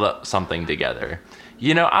like build up something together.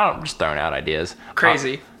 I'm just throwing out ideas.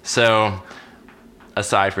 Crazy. So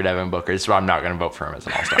aside for Devin Booker, this is why I'm not going to vote for him as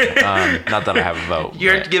an all-star. Not that I have a vote.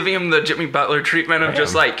 You're giving him the Jimmy Butler treatment of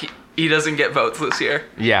just like, he doesn't get votes this year.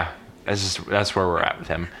 Yeah, that's where we're at with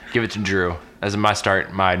him. Give it to Drew as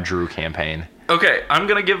my Drew campaign. Okay, I'm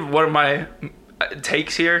going to give one of my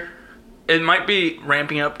takes here. It might be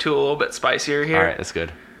ramping up to a little bit spicier here. All right, that's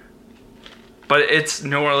good. But it's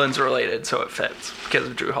New Orleans related, so it fits because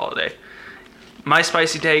of Drew Holiday. My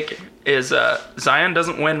spicy take is Zion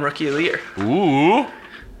doesn't win Rookie of the Year. Ooh,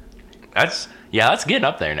 that's getting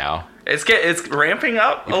up there now. It's ramping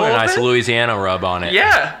up. You put a nice Louisiana rub on it.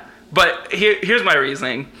 Yeah, but here's my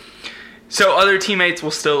reasoning. So other teammates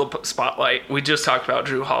will still spotlight. We just talked about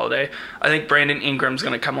Drew Holiday. I think Brandon Ingram's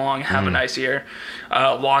going to come along and have a nice year.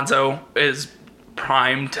 Lonzo is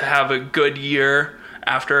primed to have a good year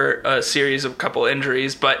after a series of couple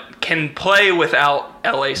injuries, but can play without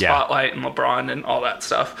LA spotlight and LeBron and all that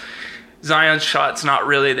stuff. Zion's shot's not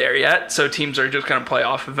really there yet, so teams are just going to play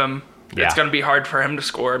off of him. Yeah. It's going to be hard for him to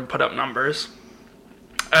score and put up numbers.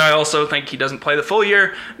 I also think he doesn't play the full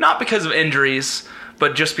year, not because of injuries,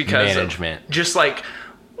 but just because management. Just like,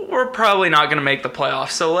 we're probably not going to make the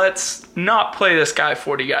playoffs, so let's not play this guy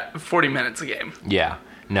 40 minutes a game. Yeah.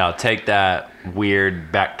 No, take that weird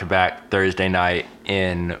back-to-back Thursday night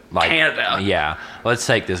in like Canada. Yeah, let's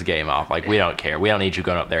take this game off. Like, we don't care. We don't need you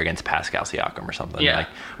going up there against Pascal Siakam or something. Yeah. Like,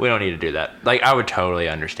 we don't need to do that. Like, I would totally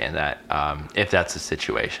understand that if that's the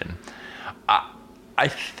situation. I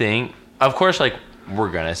think, of course, like, we're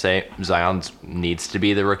gonna say Zion needs to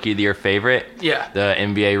be the Rookie of the Year favorite. Yeah. The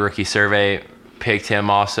NBA Rookie Survey picked him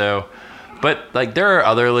also. But, like, there are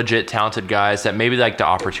other legit talented guys that maybe, like, the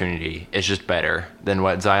opportunity is just better than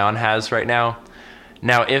what Zion has right now.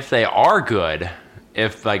 Now, if they are good,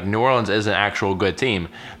 if, like, New Orleans is an actual good team,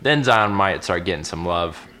 then Zion might start getting some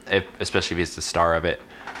love, especially if he's the star of it.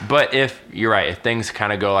 But if, you're right, if things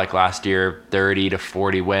kind of go like last year, 30 to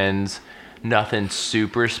 40 wins, nothing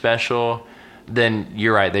super special, then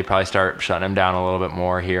you're right. They probably start shutting him down a little bit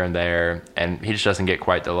more here and there, and he just doesn't get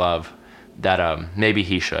quite the love that maybe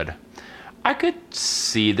he should. I could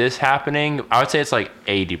see this happening. I would say it's like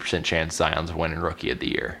 80% chance Zion's winning Rookie of the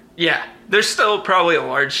Year. Yeah, there's still probably a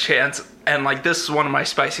large chance, and like this is one of my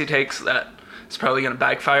spicy takes that is probably going to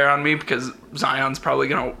backfire on me because Zion's probably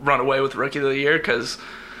going to run away with Rookie of the Year because,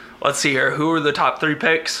 let's see here, who were the top 3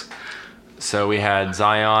 picks? So we had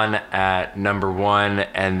Zion at number 1,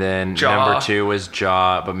 and then number 2 was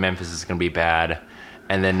Ja, but Memphis is going to be bad.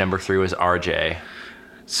 And then number 3 was RJ.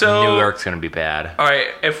 So New York's going to be bad. All right,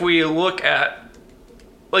 if we look at,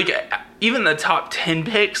 like, even the top 10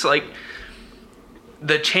 picks, like,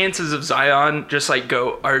 the chances of Zion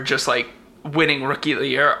are just winning Rookie of the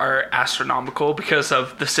Year are astronomical because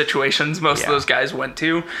of the situations most of those guys went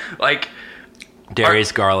to. Like,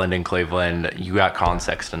 Darius Garland in Cleveland, you got Colin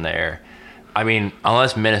Sexton there. I mean,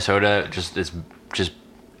 unless Minnesota is just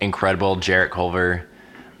incredible, Jarrett Culver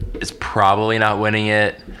is probably not winning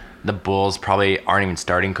it. The Bulls probably aren't even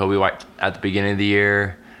starting Kobe White at the beginning of the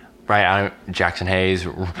year, right? Jackson Hayes,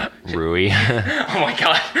 Rui. Oh my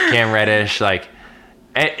God. Cam Reddish,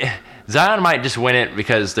 Zion might just win it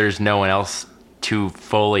because there's no one else to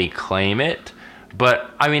fully claim it.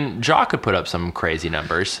 But, I mean, Ja could put up some crazy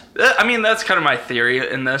numbers. I mean, that's kind of my theory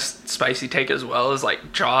in this spicy take as well, is, like,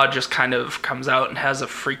 Ja just kind of comes out and has a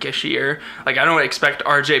freakish year. Like, I don't expect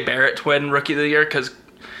RJ Barrett to win Rookie of the Year because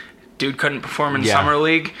dude couldn't perform in Summer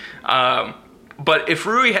League. But if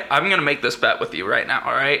Rui... I'm going to make this bet with you right now,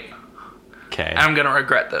 all right? Okay. And I'm going to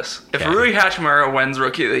regret this. If Rui Hachimura wins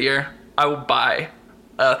Rookie of the Year, I will buy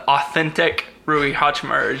an authentic Rui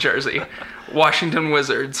Hachimura jersey. Washington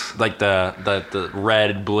Wizards. Like the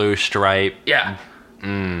red, blue stripe. Yeah.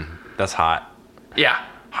 That's hot. Yeah.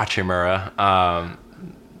 Hachimura.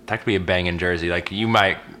 That could be a banging jersey. Like, you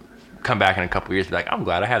might come back in a couple years and be like, I'm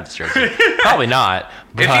glad I have this jersey. Probably not.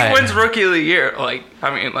 But, if he wins Rookie of the Year,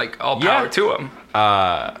 all power to him.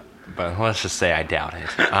 But let's just say I doubt it.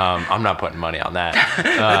 I'm not putting money on that.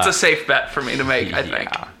 It's a safe bet for me to make, I think.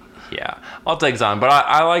 Yeah. I'll take Zion. But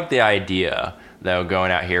I like the idea, though,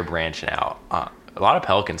 going out here, branching out. A lot of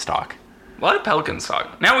Pelican stock.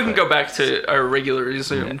 Now we can go back to our regular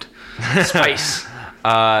resumed spice.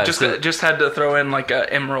 Just had to throw in like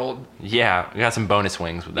a emerald. Yeah, we got some bonus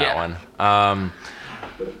wings with that one.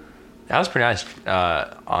 That was pretty nice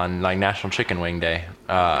on like National Chicken Wing Day.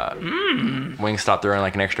 Wingstop throwing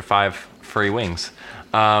like an extra 5 free wings.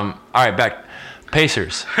 All right, back.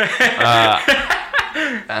 Pacers.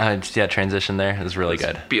 Transition there. It was really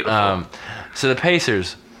good. Beautiful. So the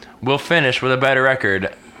Pacers will finish with a better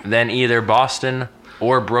record than either Boston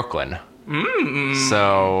or Brooklyn.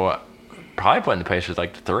 So probably putting the Pacers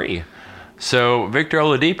like 3. So Victor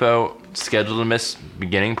Oladipo scheduled to miss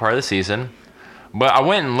beginning part of the season. But I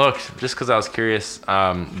went and looked just because I was curious,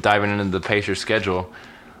 diving into the Pacers schedule.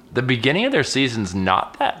 The beginning of their season's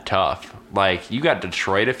not that tough. Like, you got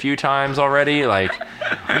Detroit a few times already. Like,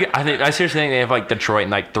 I seriously think they have like Detroit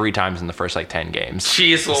like 3 times in the first like 10 games.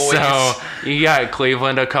 Jeez Louise. So you got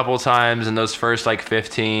Cleveland a couple times in those first like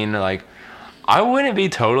 15. Like, I wouldn't be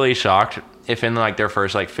totally shocked if in like their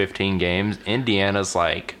first like 15 games, Indiana's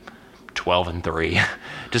like 12-3,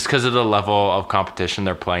 just because of the level of competition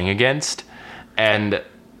they're playing against. And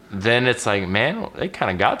then it's like, man, they kind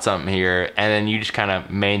of got something here. And then you just kind of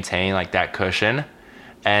maintain like that cushion.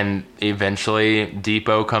 And eventually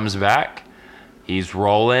Depot comes back. He's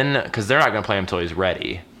rolling because they're not going to play him until he's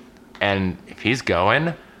ready. And if he's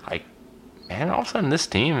going, like, man, all of a sudden this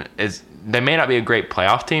team they may not be a great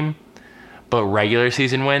playoff team, but regular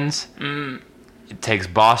season wins. It takes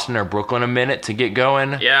Boston or Brooklyn a minute to get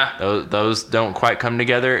going. Yeah. Those don't quite come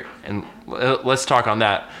together. And let's talk on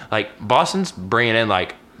that. Like, Boston's bringing in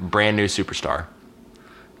like brand new superstar.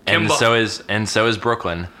 And so is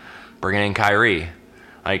Brooklyn bringing in Kyrie.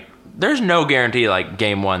 Like, there's no guarantee like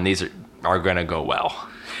game 1 these are going to go well.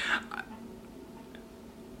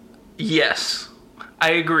 Yes.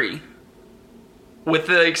 I agree. With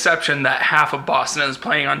the exception that half of Boston is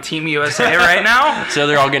playing on Team USA right now. So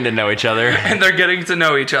they're all getting to know each other. And they're getting to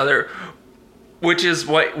know each other, which is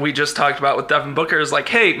what we just talked about with Devin Booker. Is like,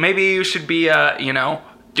 hey, maybe you should be,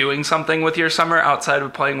 doing something with your summer outside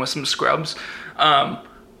of playing with some scrubs.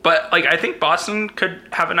 But, like, I think Boston could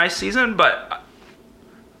have a nice season, but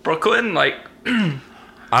Brooklyn, like... I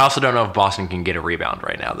also don't know if Boston can get a rebound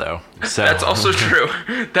right now, though. So that's also true.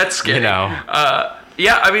 That's scary. You know.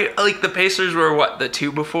 Yeah, I mean, like, the Pacers were, the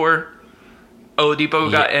 2 before Oladipo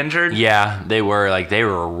got injured? Yeah, they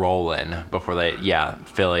were rolling before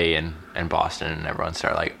Philly and Boston and everyone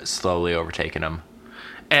started, like, slowly overtaking them.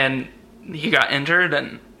 And he got injured,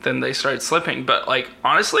 and then they started slipping. But, like,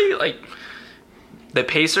 honestly, like, The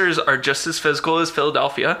Pacers are just as physical as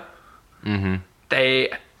Philadelphia. Mm-hmm.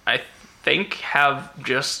 They, I think, have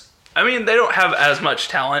just... I mean, they don't have as much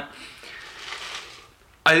talent.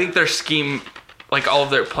 I think their scheme, like all of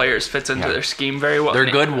their players, fits into their scheme very well. They're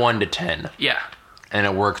good 1 to 10. Yeah. And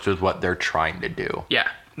it works with what they're trying to do. Yeah.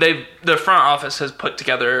 The front office has put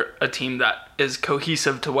together a team that is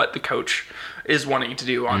cohesive to what the coach is wanting to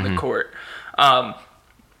do on the court.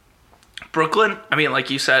 Brooklyn, I mean, like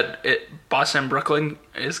you said, Boston and Brooklyn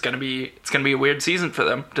it's gonna be a weird season for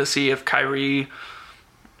them to see if Kyrie,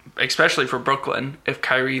 especially for Brooklyn, if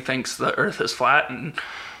Kyrie thinks the earth is flat and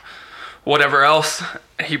whatever else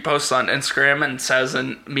he posts on Instagram and says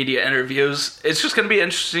in media interviews. It's just gonna be an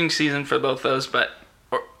interesting season for both those, but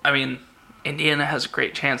I mean, Indiana has a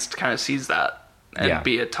great chance to kind of seize that and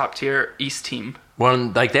be a top tier East team.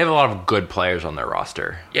 Well, like, they have a lot of good players on their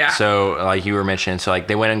roster. Yeah. So, like you were mentioning, so, like,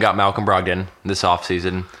 they went and got Malcolm Brogdon this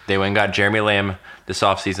offseason. They went and got Jeremy Lamb this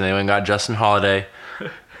offseason. They went and got Justin Holiday.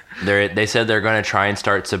 They said they're going to try and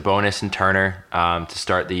start Sabonis and Turner to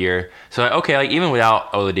start the year. So, like, okay, like, even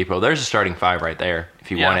without Oladipo, there's a starting 5 right there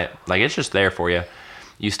if you want it. Like, it's just there for you.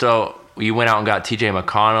 You went out and got TJ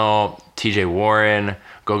McConnell, TJ Warren,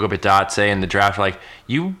 Goga Bitadze in the draft. Like,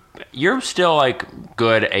 you're still, like,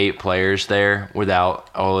 good 8 players there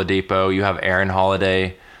without Oladipo. You have Aaron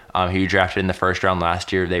Holiday, who you drafted in the first round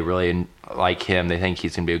last year. They really like him. They think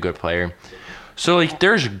he's going to be a good player. So, like,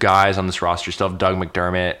 there's guys on this roster. You still have Doug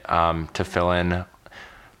McDermott to fill in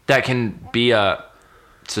that can be a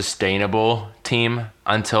sustainable team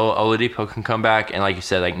until Oladipo can come back. And like you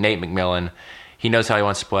said, like, Nate McMillan, he knows how he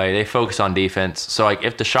wants to play. They focus on defense. So, like,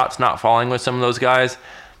 if the shot's not falling with some of those guys,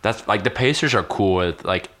 that's, like, the Pacers are cool with,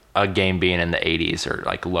 like, a game being in the 80s or,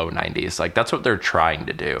 like, low 90s. Like, that's what they're trying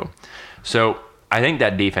to do. So, I think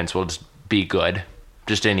that defense will just be good,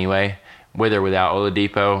 just anyway. With or without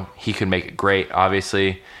Oladipo, he could make it great,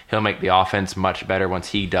 obviously. He'll make the offense much better once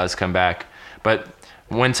he does come back. But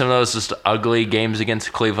win some of those just ugly games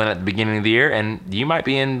against Cleveland at the beginning of the year, and you might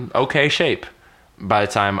be in okay shape by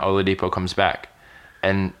the time Oladipo comes back.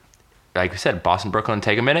 And like I said, Boston, Brooklyn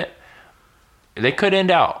take a minute. They could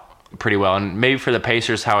end out pretty well. And maybe for the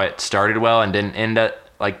Pacers, how it started well and didn't end up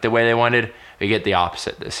like the way they wanted, we get the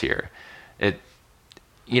opposite this year.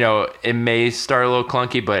 It may start a little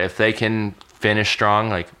clunky, but if they can finish strong,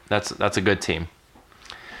 like that's a good team.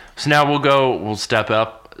 So now we'll step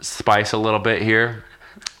up, spice a little bit here.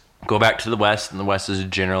 Go back to the West, and the West is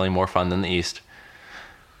generally more fun than the East.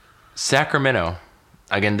 Sacramento,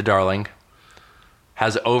 again the darling,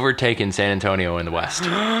 has overtaken San Antonio in the West.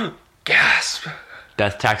 Gasp.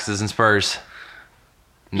 Death, taxes, and Spurs.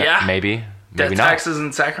 Maybe Death, not. taxes,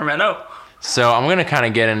 and Sacramento. So I'm going to kind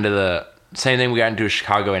of get into the same thing we got into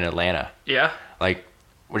Chicago and Atlanta. Yeah. Like,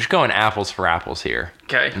 we're just going apples for apples here.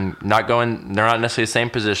 Okay. They're not necessarily the same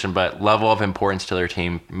position, but level of importance to their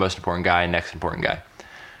team, most important guy, next important guy.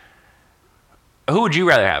 Who would you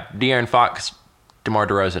rather have? De'Aaron Fox, DeMar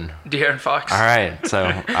DeRozan? De'Aaron Fox. All right, so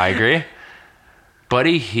I agree.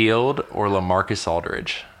 Buddy Hield or LaMarcus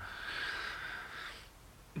Aldridge?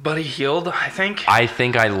 Buddy Hield, I think. I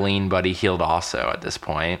think I lean Buddy Hield also at this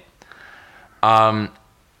point.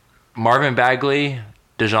 Marvin Bagley,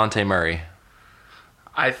 DeJounte Murray.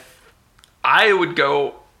 I would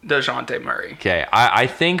go DeJounte Murray. Okay, I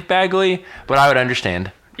think Bagley, but I would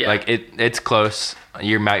understand. Yeah. Like, it's close.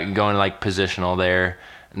 You might be going, like, positional there.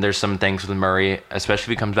 And there's some things with Murray,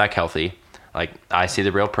 especially if he comes back healthy. Like, I see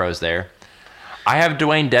the real pros there. I have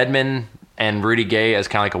Dwayne Dedmon and Rudy Gay as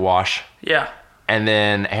kind of like a wash. Yeah. And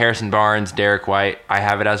then Harrison Barnes, Derek White, I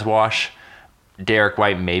have it as a wash. Derek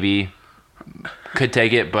White maybe could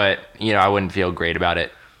take it, but, I wouldn't feel great about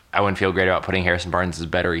it. I wouldn't feel great about putting Harrison Barnes as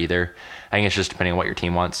better either. I think it's just depending on what your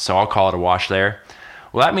team wants. So I'll call it a wash there.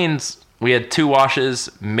 Well, that means we had 2 washes,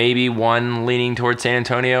 maybe 1 leaning towards San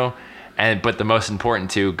Antonio, but the most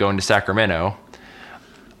important 2 going to Sacramento.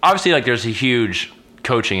 Obviously, like, there's a huge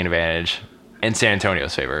coaching advantage in San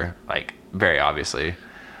Antonio's favor, like, very obviously.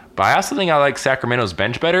 But I also think I like Sacramento's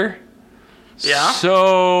bench better. Yeah.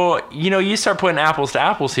 So, you start putting apples to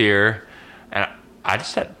apples here, and I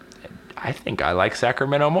think I like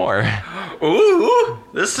Sacramento more. Ooh,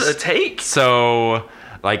 this is a take. So,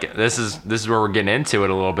 like, this is where we're getting into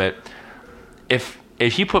it a little bit. If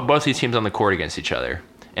you put both these teams on the court against each other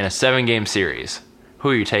in a 7-game series, who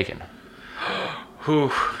are you taking?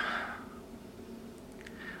 Who?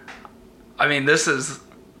 I mean,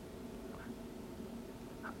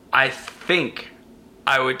 I think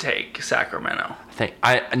I would take Sacramento.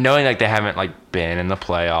 Knowing like they haven't like been in the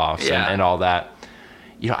playoffs Yeah. and all that,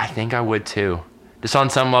 I think I would too. Just on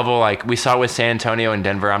some level, like we saw with San Antonio and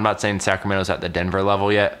Denver. I'm not saying Sacramento's at the Denver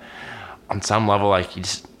level yet. on some level, like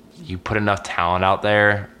you put enough talent out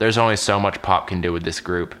there. There's only so much Pop can do with this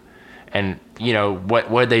group. And, you know, what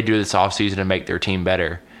did they do this offseason to make their team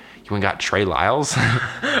better? You went and got Trey Lyles.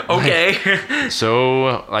 Okay.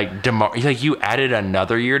 So, like, you added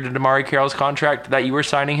another year to DeMarre Carroll's contract that you were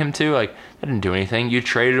signing him to. Like, that didn't do anything. You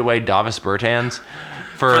traded away Davis Bertans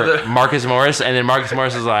for Marcus Morris, and then Marcus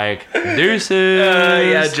Morris is like, deuces.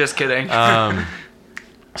 Yeah, just kidding.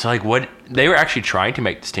 So, like, what they were actually trying to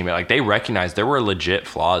make this team, like, they recognized there were legit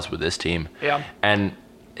flaws with this team. Yeah. And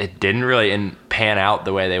it didn't really pan out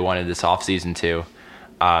the way they wanted this offseason to.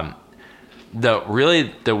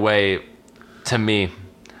 The way, to me,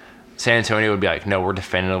 San Antonio would be like, no, we're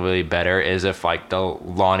definitively better, is if, like, the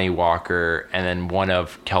Lonnie Walker and then one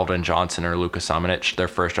of Keldon Johnson or Luka Samanic, their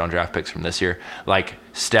first-round draft picks from this year, like,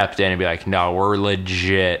 stepped in and be like, no, we're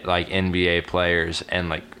legit, like, NBA players and,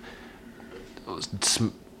 like,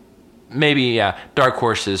 maybe, dark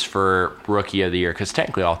horses for Rookie of the Year, because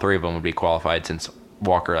technically all three of them would be qualified since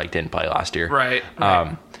Walker, like, didn't play last year. Right.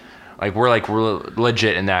 We're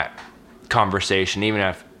legit in that conversation, even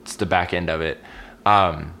if it's the back end of it.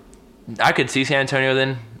 I could see San Antonio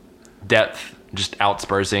then depth just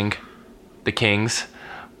outspursing the Kings,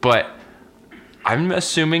 but I'm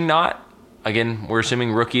assuming not. Again, we're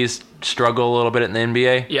assuming rookies struggle a little bit in the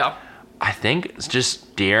NBA. Yeah. I think it's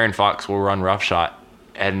just De'Aaron Fox will run roughshod,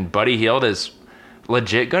 and Buddy Hield is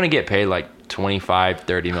legit going to get paid like $25,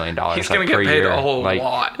 $30 million. He's going to get paid a whole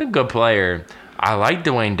lot. A good player. I like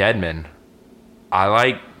Dwayne Dedmon. I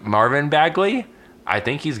like Marvin Bagley. I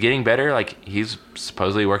think he's getting better. Like, he's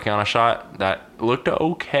supposedly working on a shot that looked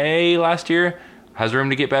okay last year. Has room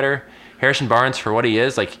to get better. Harrison Barnes, for what he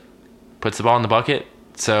is, like, puts the ball in the bucket.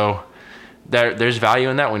 So there's value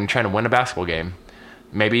in that when you're trying to win a basketball game.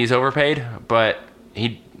 Maybe he's overpaid, but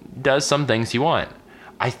he does some things you want.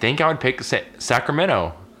 I think I would pick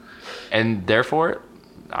Sacramento. And therefore,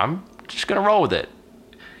 I'm just going to roll with it.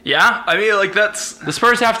 Yeah, I mean, like, that's... The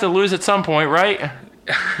Spurs have to lose at some point, right?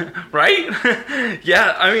 Right?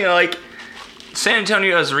 Yeah, I mean, like, San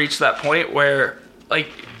Antonio has reached that point where, like,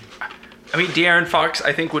 I mean, De'Aaron Fox,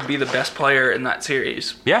 I think, would be the best player in that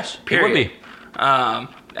series. Yes, period. He would be.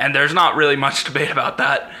 And there's not really much debate about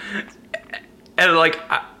that. And, like,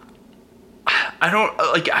 I don't,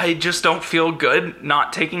 like, I just don't feel good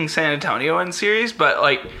not taking San Antonio in series, but,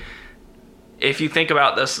 like, if you think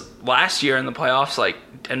about this last year in the playoffs, like,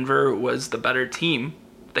 Denver was the better team.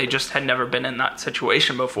 They just had never been in that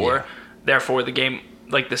situation before. Yeah. Therefore,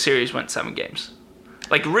 the series went 7 games.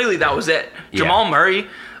 Like, really, that was it. Yeah. Jamal Murray,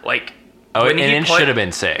 like... it should have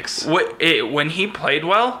been 6. When he played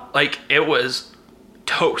well, like, it was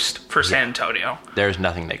toast for San Antonio. There's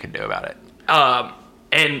nothing they could do about it.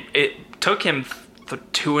 And it took him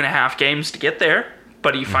 2.5 games to get there,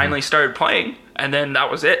 but he finally started playing, and then that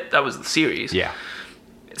was it. That was the series. Yeah.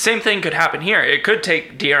 Same thing could happen here. It could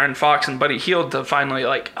take De'Aaron Fox and Buddy Hield to finally,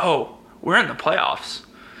 like, oh, we're in the playoffs.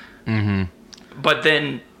 Mm-hmm. But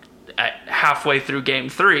then halfway through game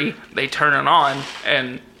 3, they turn it on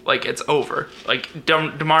and, like, it's over. Like,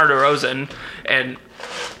 DeMar DeRozan and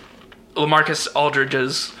LaMarcus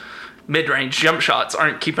Aldridge's mid-range jump shots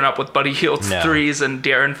aren't keeping up with Buddy Hield's threes and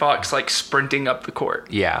De'Aaron Fox, like, sprinting up the court.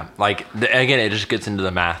 Yeah. Like, again, it just gets into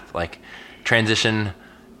the math. Like, transition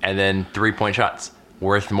and then 3-point shots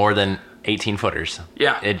worth more than 18-footers.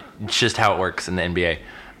 Yeah. It's just how it works in the NBA.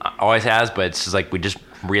 Always has, but it's just like we just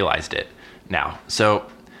realized it now. So,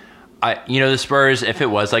 the Spurs, if it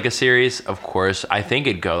was like a series, of course, I think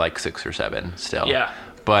it'd go like 6 or 7 still. Yeah.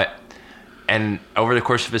 And over the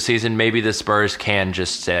course of a season, maybe the Spurs can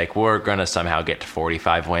just say, like, we're going to somehow get to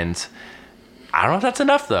 45 wins. I don't know if that's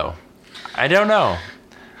enough, though. I don't know.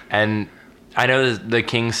 And I know the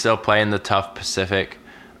Kings still play in the tough Pacific,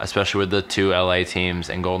 especially with the 2 LA teams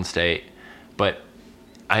and Golden State. But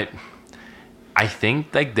I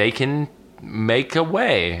think, like, they can make a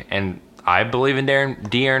way. And I believe in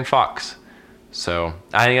De'Aaron Fox. So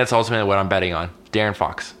I think that's ultimately what I'm betting on. De'Aaron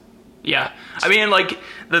Fox. Yeah. I mean, like,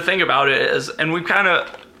 the thing about it is, and we've kind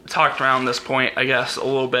of talked around this point, I guess, a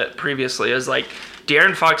little bit previously, is, like,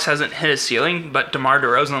 De'Aaron Fox hasn't hit his ceiling, but DeMar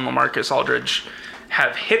DeRozan and LaMarcus Aldridge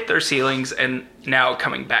have hit their ceilings and now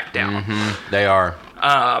coming back down. Mm-hmm. They are.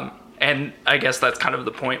 And I guess that's kind of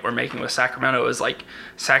the point we're making with Sacramento is, like,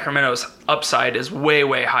 Sacramento's upside is way,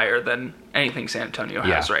 way higher than anything San Antonio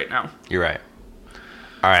has right now. You're right.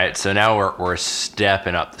 All right, so now we're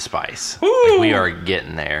stepping up the spice. Like, we are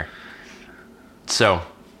getting there. So,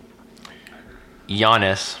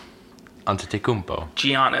 Giannis Antetokounmpo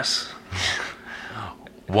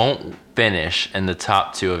won't finish in the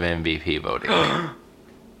top 2 of MVP voting.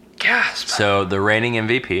 Gasp. So, the reigning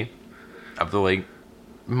MVP of the league,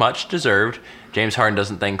 much deserved. James Harden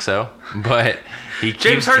doesn't think so, but he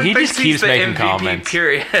just keeps making MVP, comments.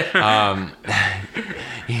 Period.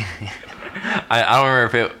 I don't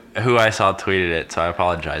remember who I saw tweeted it, so I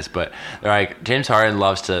apologize. But they're like, James Harden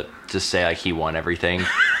loves to just say like he won everything.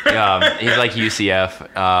 He's like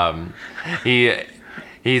UCF.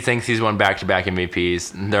 He thinks he's won back-to-back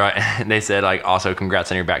MVPs. They said like, also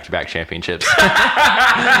congrats on your back-to-back championships.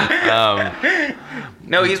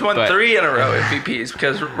 No, he's won 3 in a row MVPs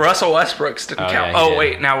because Russell Westbrook's didn't count. Yeah,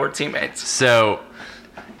 wait, now we're teammates. So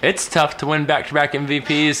it's tough to win back-to-back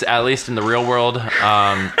MVPs, at least in the real world.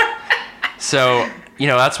 So,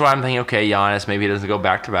 that's why I'm thinking, okay, Giannis, maybe he doesn't go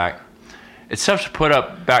back-to-back. It's tough to put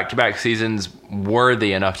up back-to-back seasons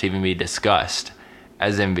worthy enough to even be discussed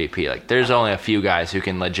as MVP. Like, there's only a few guys who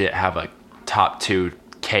can legit have a top 2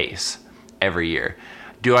 case every year.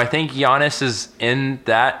 Do I think Giannis is in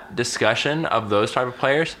that discussion of those type of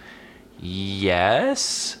players?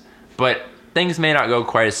 Yes, but things may not go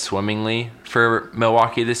quite as swimmingly for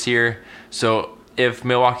Milwaukee this year. So if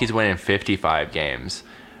Milwaukee's winning 55 games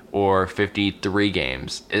or 53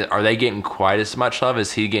 games, are they getting quite as much love?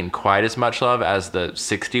 Is he getting quite as much love as the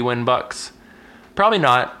 60-win Bucks? Probably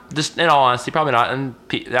not. Just in all honesty, probably not. And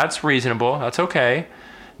that's reasonable. That's okay.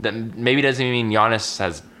 That maybe doesn't mean Giannis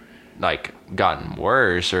has like gotten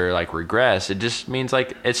worse or like regressed. It just means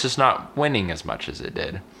like it's just not winning as much as it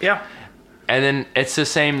did. Yeah. And then it's the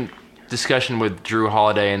same discussion with Drew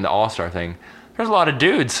Holiday and the All-Star thing. There's a lot of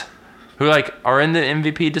dudes who like are in the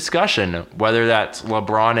MVP discussion, whether that's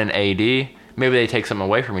LeBron and AD. Maybe they take something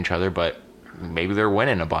away from each other, but maybe they're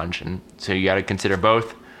winning a bunch, and so you got to consider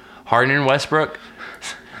both. Harden and Westbrook,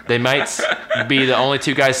 they might be the only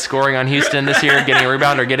 2 guys scoring on Houston this year, getting a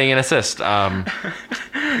rebound or getting an assist.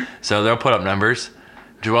 So they'll put up numbers.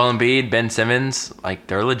 Joel Embiid, Ben Simmons, like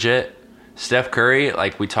they're legit. Steph Curry,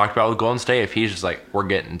 like we talked about with Golden State, if he's just like, we're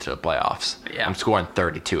getting to the playoffs. Yeah. I'm scoring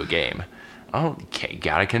 32 a game. Oh, okay,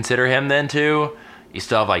 gotta consider him then too. You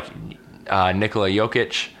still have like Nikola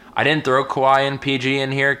Jokic. I didn't throw Kawhi and PG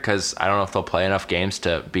in here because I don't know if they'll play enough games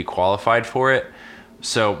to be qualified for it.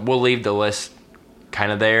 So we'll leave the list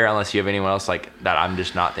kind of there unless you have anyone else like that I'm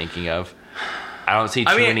just not thinking of. I don't see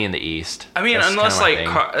too many in the East. I mean, that's unless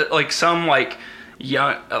like some like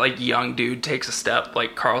young dude takes a step,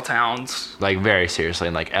 like Karl Towns, like very seriously,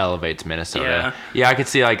 and like elevates Minnesota. Yeah, I could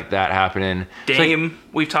see like that happening. Dame, like,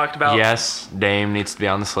 we've talked about. Yes, Dame needs to be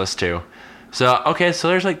on this list too. So okay, so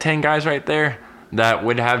there's like 10 guys right there that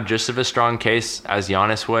would have just as a strong case as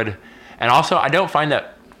Giannis would. And also, I don't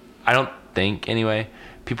think anyway,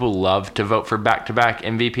 people love to vote for back-to-back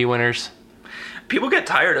MVP winners. People get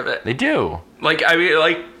tired of it. They do. Like, I mean,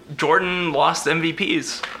 like Jordan lost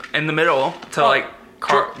MVPs in the middle to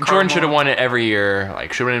Jordan should have won it every year.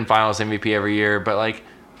 Like, should have been in finals MVP every year. But like,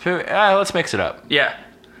 let's mix it up. Yeah.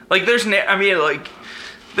 Like, there's narratives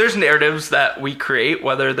that we create,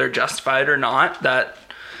 whether they're justified or not. That,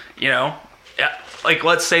 like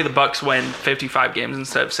let's say the Bucks win 55 games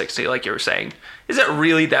instead of 60, like you were saying. Is it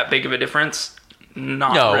really that big of a difference?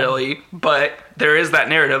 Not really. But there is that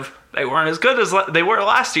narrative. They weren't as good as they were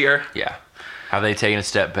last year. Yeah. Have they taken a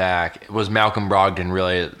step back? Was Malcolm Brogdon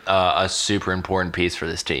really a super important piece for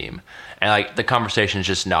this team? And like the conversation is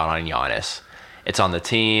just not on Giannis. It's on the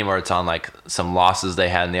team, or it's on like some losses they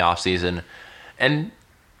had in the offseason. And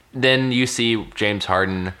then you see James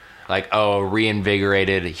Harden, like,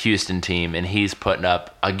 reinvigorated Houston team, and he's putting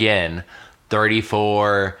up, again,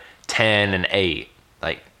 34, 10, and 8.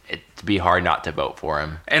 Like, it'd be hard not to vote for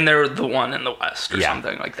him. And they're the one in the West or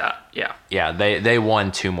something like that. Yeah. Yeah, they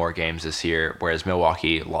won 2 more games this year, whereas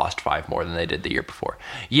Milwaukee lost 5 more than they did the year before.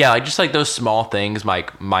 Yeah, like just like those small things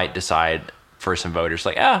might decide for some voters.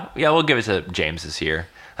 Like, we'll give it to James this year.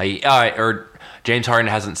 Like, or James Harden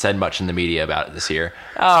hasn't said much in the media about it this year.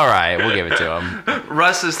 All right, we'll give it to him.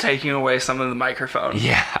 Russ is taking away some of the microphone.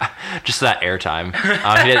 Yeah, just that airtime.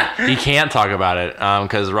 He can't talk about it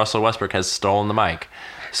because Russell Westbrook has stolen the mic.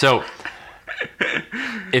 So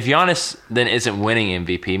if Giannis then isn't winning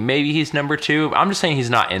MVP, maybe he's number 2. I'm just saying he's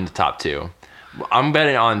not in the top 2. I'm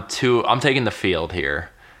betting on 2. I'm taking the field here.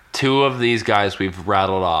 2 of these guys we've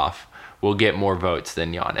rattled off will get more votes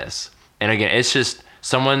than Giannis. And again, it's just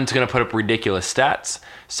someone's going to put up ridiculous stats.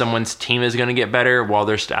 Someone's team is going to get better while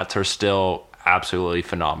their stats are still absolutely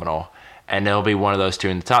phenomenal. And it'll be one of those 2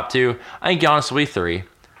 in the top 2. I think Giannis will be 3.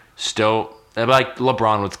 Still, like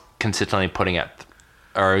LeBron was consistently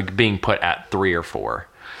being put at 3 or 4.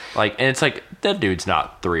 Like, and it's like, that dude's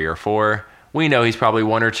not 3 or 4. We know he's probably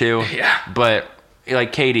 1 or 2. Yeah. But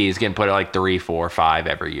like KD is getting put at like 3, 4, 5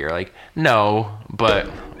 every year. Like, no, but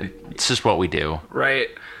it's just what we do. Right.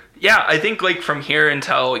 Yeah, I think like from here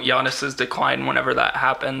until Giannis's decline, whenever that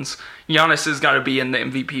happens, Giannis is going to be in the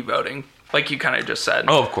MVP voting, like you kind of just said.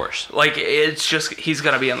 Oh, of course. Like, it's just, he's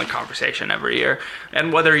going to be in the conversation every year.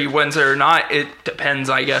 And whether he wins it or not, it depends,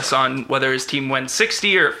 I guess, on whether his team wins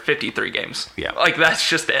 60 or 53 games. Yeah. Like, that's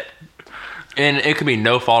just it. And it could be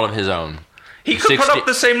no fault of his own. He could put up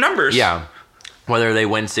the same numbers. Yeah. Whether they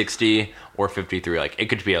win 60 or 53. Like, it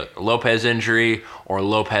could be a Lopez injury or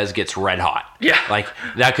Lopez gets red hot. Yeah. Like,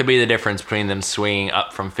 that could be the difference between them swinging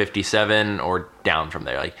up from 57 or down from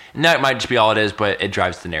there. Like, and that might just be all it is, but it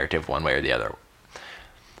drives the narrative one way or the other.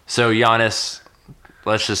 So, Giannis,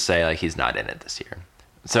 let's just say, like, he's not in it this year.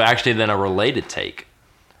 So, actually, then a related take.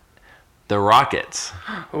 The Rockets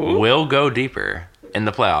will go deeper in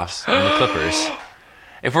the playoffs than the Clippers.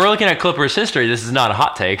 If we're looking at Clippers history, this is not a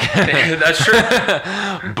hot take. That's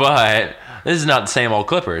true. But this is not the same old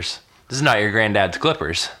Clippers. This is not your granddad's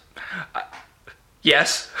Clippers.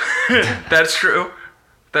 Yes. That's true.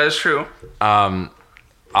 That is true.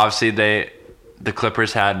 Obviously, the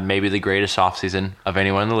Clippers had maybe the greatest offseason of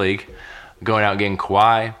anyone in the league. Going out getting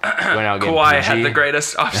Kawhi. Going out getting Kawhi PG. had the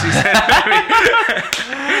greatest offseason.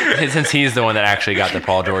 Since he's the one that actually got the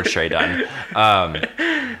Paul George trade done.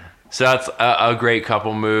 So that's a great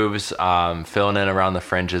couple moves, filling in around the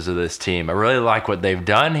fringes of this team. I really like what they've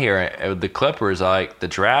done here with the Clippers. I like the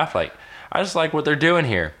draft. Like, I just like what they're doing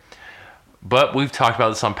here. But we've talked about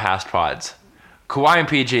this on past pods. Kawhi and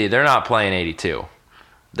PG, they're not playing 82.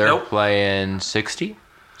 They're playing 60,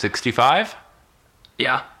 65.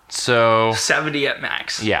 Yeah. So 70 at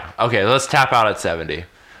max. Yeah. Okay, let's tap out at 70. All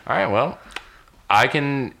right, well, I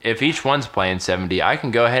can, if each one's playing 70, I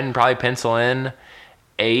can go ahead and probably pencil in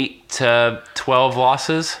 8 to 12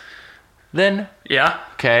 losses then. Yeah.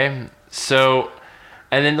 Okay. So,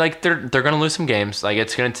 and then like they're going to lose some games. Like,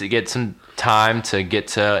 it's going to get some time to get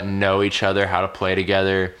to know each other, how to play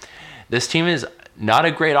together. This team is not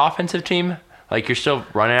a great offensive team. Like, you're still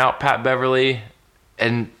running out Pat Beverly,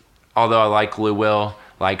 and although I like Lou Will,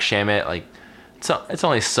 like Shamet, like it's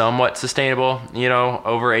only somewhat sustainable, you know,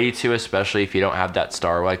 over 82, especially if you don't have that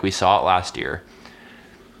star like we saw it last year.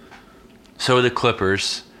 So the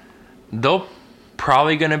Clippers, they'll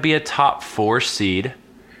probably going to be a top 4 seed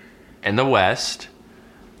in the West.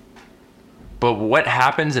 But what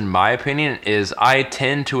happens, in my opinion, is I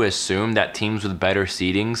tend to assume that teams with better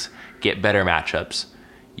seedings get better matchups.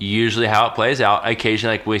 Usually how it plays out,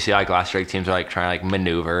 occasionally like we see like last year, like teams are like trying to like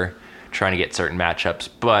maneuver, trying to get certain matchups.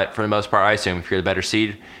 But for the most part, I assume if you're the better seed,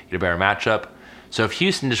 you get a better matchup. So if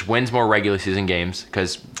Houston just wins more regular season games,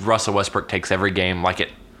 because Russell Westbrook takes every game like it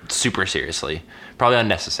super seriously, probably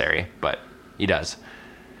unnecessary, but he does.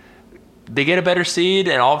 They get a better seed,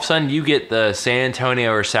 and all of a sudden you get the San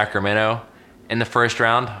Antonio or Sacramento in the first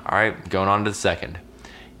round. All right, going on to the second.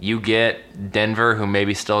 You get Denver, who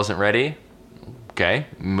maybe still isn't ready. Okay,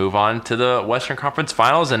 move on to the Western Conference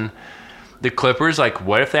Finals, and the Clippers, like,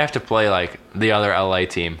 what if they have to play, like, the other LA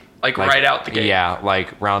team? Like right out the gate. Yeah,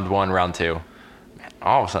 like round 1, round 2. Man,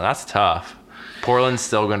 all of a sudden, that's tough. Portland's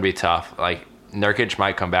still going to be tough. Like, Nurkic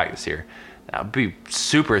might come back this year. That would be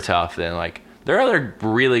super tough then. Like, there are other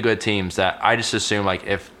really good teams that I just assume, like,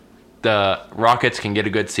 if the Rockets can get a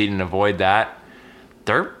good seed and avoid that,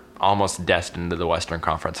 they're almost destined to the Western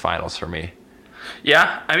Conference Finals for me.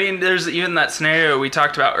 Yeah, I mean, there's even that scenario we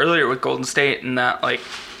talked about earlier with Golden State, and that, like,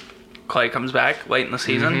 Clay comes back late in the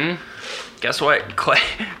season. Mm-hmm. Guess what?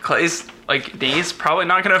 Clay's, like, knee's probably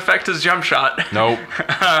not going to affect his jump shot. Nope.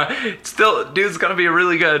 Still, dude's going to be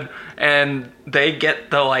really good. And they get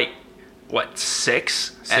the, like, what,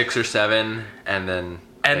 6? 6 or 7, and then...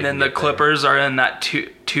 And then the Clippers are in that 2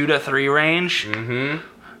 to 3 range. Mm-hmm.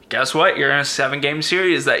 Guess what? You're in a 7-game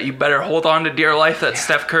series that you better hold on to dear life that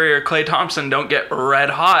Steph Curry or Klay Thompson don't get red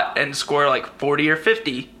hot and score like 40 or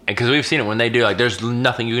 50. And because we've seen it when they do, like, there's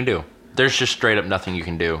nothing you can do. There's just straight up nothing you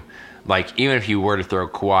can do. Like, even if you were to throw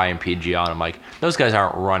Kawhi and PG on them, like, those guys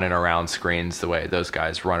aren't running around screens the way those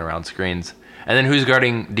guys run around screens. And then who's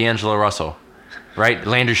guarding D'Angelo Russell? Right?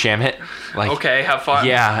 Landry Shamet? Like, okay, have fun.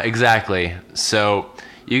 Yeah, exactly. So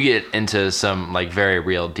you get into some, like, very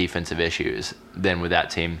real defensive issues then with that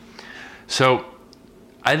team. So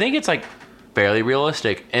I think it's, like, fairly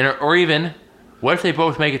realistic. Or even, what if they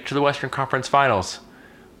both make it to the Western Conference Finals?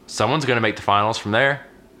 Someone's going to make the finals from there.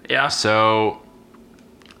 Yeah. So,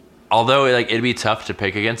 although, like, it'd be tough to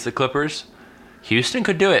pick against the Clippers, Houston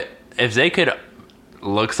could do it. If they could,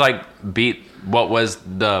 looks like, beat what was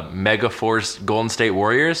the Mega Force Golden State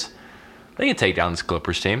Warriors, they could take down this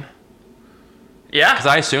Clippers team. Yeah. Because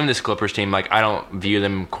I assume this Clippers team, like, I don't view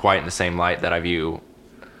them quite in the same light that I view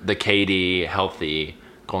the KD, healthy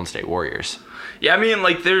Golden State Warriors. Yeah, I mean,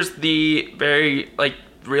 like, there's the very, like,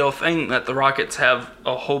 real thing that the Rockets have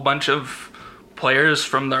a whole bunch of players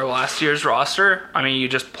from their last year's roster. I mean, you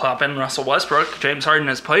just plop in Russell Westbrook. James Harden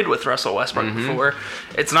has played with Russell Westbrook before.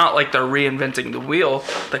 It's not like they're reinventing the wheel.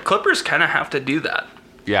 The Clippers kind of have to do that.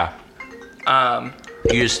 Yeah.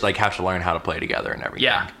 You just like have to learn how to play together and everything.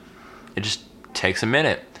 Yeah. It just takes a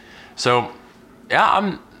minute. So,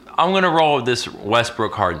 yeah, I'm gonna roll with this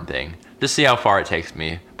Westbrook Harden thing. Just see how far it takes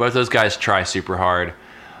me. Both those guys try super hard.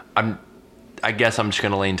 I guess I'm just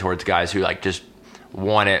gonna lean towards guys who like just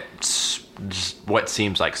want it, just what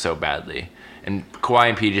seems like so badly. And Kawhi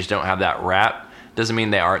and P just don't have that rap. Doesn't mean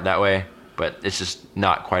they aren't that way, but it's just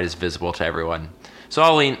not quite as visible to everyone. So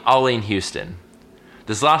I'll lean Houston.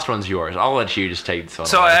 This last one's yours. I'll let you just take this one.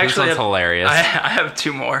 So I actually have, hilarious. I have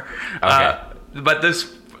two more. Okay. But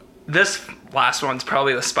this last one's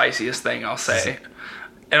probably the spiciest thing I'll say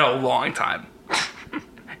in a long time.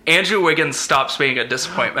 Andrew Wiggins stops being a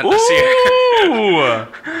disappointment this year.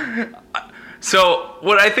 So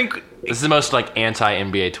what I think... This is the most like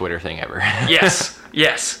anti-NBA Twitter thing ever.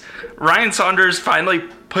 Yes. Ryan Saunders finally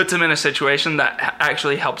puts him in a situation that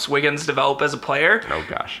actually helps Wiggins develop as a player. Oh,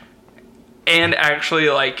 gosh. And actually,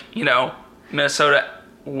 like, you know, Minnesota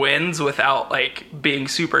wins without, like, being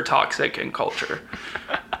super toxic in culture.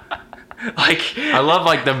 Like, I love,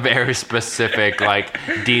 like, the very specific, like,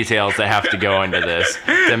 details that have to go into this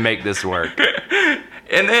to make this work.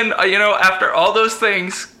 And then, you know, after all those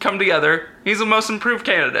things come together, he's the most improved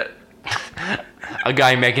candidate. A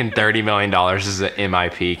guy making $30 million is an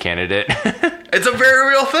MIP candidate. It's a very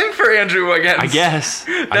real thing for Andrew Wiggins. I guess.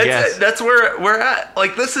 That's where we're at.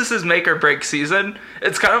 Like, this is his make or break season.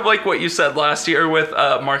 It's kind of like what you said last year with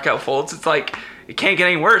Markelle Fultz. It's like, it can't get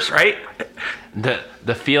any worse, right?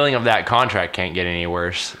 The feeling of that contract can't get any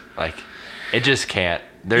worse. Like, it just can't.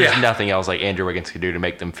 There's nothing else like Andrew Wiggins could do to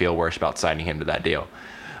make them feel worse about signing him to that deal.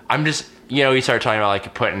 I'm just, you know, you start talking about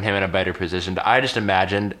like putting him in a better position. I just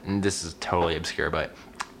imagined, and this is totally obscure, but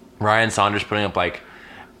Ryan Saunders putting up like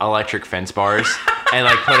electric fence bars and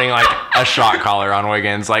like putting like a shot collar on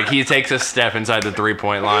Wiggins. Like he takes a step inside the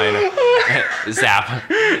 3-point line, zap.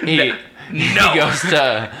 He goes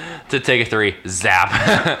to take a three, zap.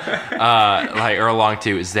 Or a long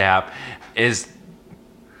two, zap. Is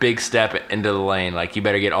big step into the lane. Like you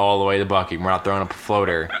better get all the way to the bucket. We're not throwing up a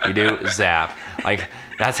floater. You do, zap. Like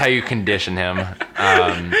that's how you condition him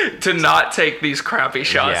to not take these crappy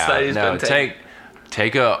shots that he's been taking.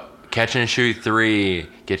 Take a catch and shoot three.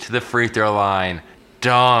 Get to the free throw line.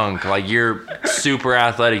 Dunk. Like you're super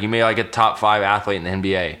athletic. You may be like a top 5 athlete in the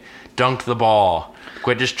NBA. Dunk the ball.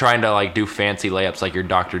 Quit just trying to like do fancy layups like you're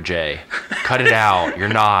Dr. J. Cut it out. You're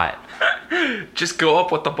not. Just go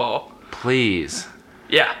up with the ball. Please.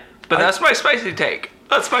 Yeah. But that's my spicy take.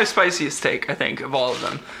 That's my spiciest take, I think, of all of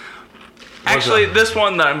them. Actually, this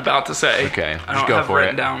one that I'm about to say, okay, I don't have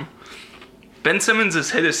written down. Ben Simmons has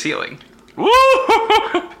hit his ceiling. Woo!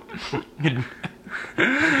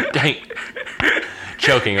 Dang.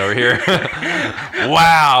 Choking over here.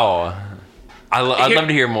 Wow. I'd love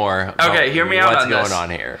to hear more. Okay, hear me out on this. What's going on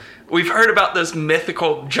here? We've heard about this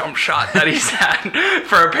mythical jump shot that he's had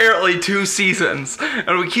for apparently 2 seasons.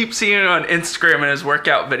 And we keep seeing it on Instagram in his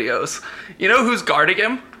workout videos. You know who's guarding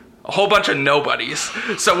him? A whole bunch of nobodies.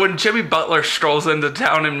 So when Jimmy Butler strolls into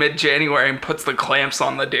town in mid-January and puts the clamps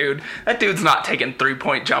on the dude, that dude's not taking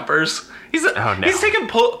 3-point jumpers. He's taking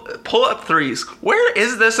pull-up threes. Where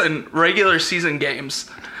is this in regular season games?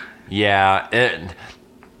 Yeah,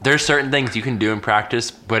 there's certain things you can do in practice,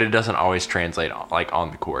 but it doesn't always translate like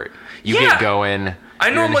on the court. You get going. I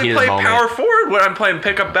normally play power forward when I'm playing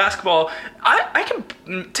pickup basketball. I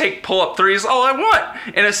can take pull-up threes all I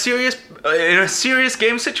want. In a serious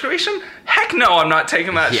game situation, heck no, I'm not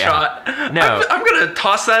taking that shot. No, I'm gonna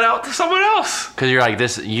toss that out to someone else. Because you're like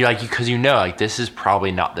this, because you know like this is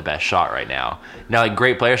probably not the best shot right now. Now like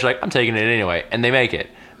great players are like I'm taking it anyway, and they make it.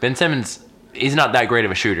 Ben Simmons, he's not that great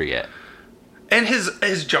of a shooter yet. And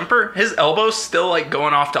his jumper, his elbow's still, like,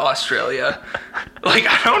 going off to Australia. Like,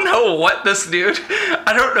 I don't know what this dude...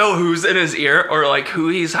 I don't know who's in his ear or, like, who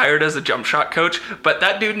he's hired as a jump shot coach, but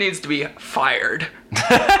that dude needs to be fired.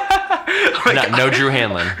 Like, no Drew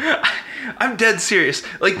Hanlon. I'm dead serious.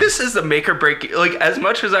 Like, this is a make or break... Like, as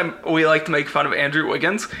much as we like to make fun of Andrew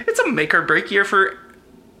Wiggins, it's a make or break year for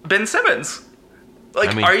Ben Simmons.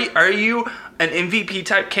 Like, are you an MVP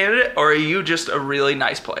type candidate, or are you just a really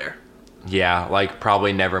nice player? Yeah, like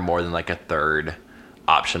probably never more than like a third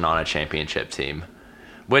option on a championship team.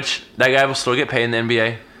 Which that guy will still get paid in the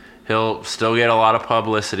NBA. He'll still get a lot of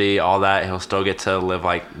publicity, all that. He'll still get to live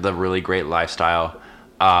like the really great lifestyle.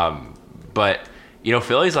 But, you know,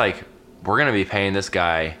 Philly's like, we're going to be paying this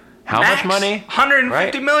guy How much money?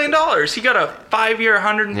 $150 million. He got a 5-year,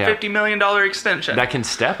 $150 million extension. That can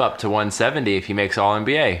step up to 170 if he makes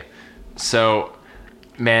All-NBA. So,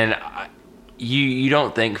 man, you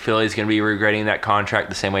don't think Philly's going to be regretting that contract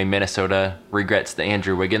the same way Minnesota regrets the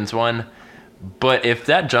Andrew Wiggins one. But if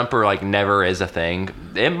that jumper never is a thing,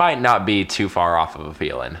 it might not be too far off of a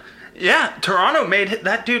feeling. Yeah, Toronto made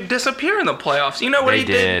that dude disappear in the playoffs. You know what he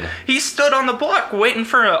did? He stood on the block waiting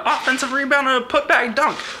for an offensive rebound and a putback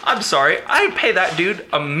dunk. I'm sorry, I'd pay that dude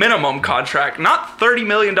a minimum contract, not $30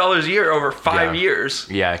 million a year over 5 years.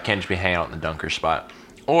 Yeah, can't just be hanging out in the dunker spot.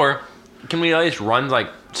 Or can we at least run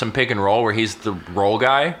some pick and roll where he's the roll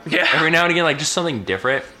guy? Yeah. Every now and again, just something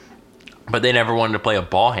different. But they never wanted to play a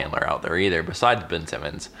ball handler out there either, besides Ben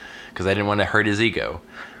Simmons, because they didn't want to hurt his ego.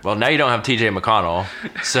 Well, now you don't have TJ McConnell,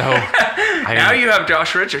 so... now you have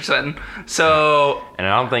Josh Richardson, so... And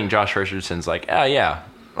I don't think Josh Richardson's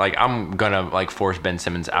I'm going to, force Ben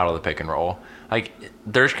Simmons out of the pick and roll.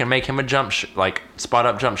 They're just going to make him a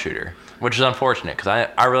spot-up jump shooter, which is unfortunate, because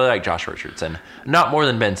I really like Josh Richardson. Not more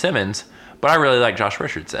than Ben Simmons, but I really like Josh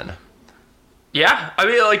Richardson. Yeah, I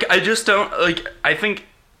mean, I just don't... I think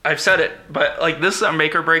I've said it, but, this is a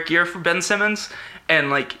make-or-break year for Ben Simmons,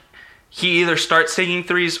 and, he either starts taking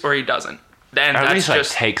threes or he doesn't. And at that's least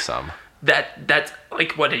just take some. That's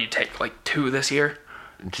what did you take? 2 this year?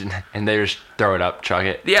 And they just throw it up, chuck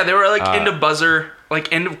it. Yeah, they were into buzzer,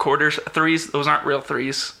 end of quarters threes. Those aren't real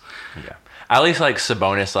threes. Yeah, at least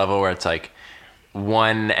Sabonis level where it's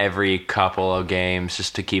one every couple of games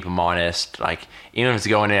just to keep him honest. Even if it's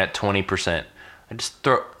going in at 20%, I just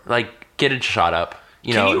throw get a shot up.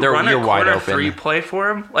 Can you run a quarter three play for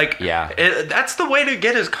him? That's the way to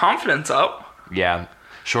get his confidence up. Yeah.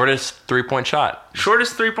 Shortest 3-point shot.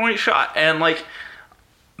 Shortest 3-point shot. And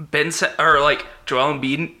Joel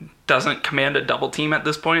Embiid doesn't command a double team at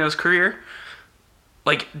this point in his career.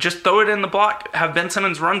 Just throw it in the block, have Ben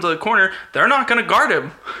Simmons run to the corner. They're not going to guard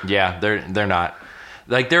him. Yeah, they're not.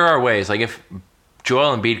 There are ways. If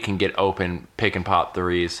Joel Embiid can get open, pick and pop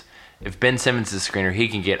threes. If Ben Simmons is a screener, he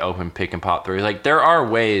can get open, pick and pop threes. There are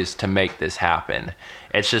ways to make this happen.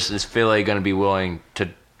 It's just, is Philly going to be willing to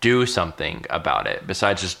do something about it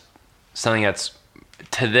besides just something that's,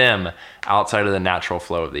 to them, outside of the natural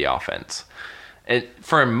flow of the offense?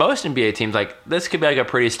 For most NBA teams, this could be a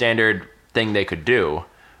pretty standard thing they could do,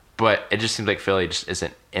 but it just seems like Philly just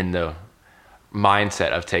isn't in the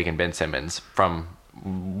mindset of taking Ben Simmons from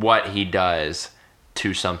what he does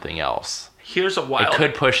to something else. Here's a wild... It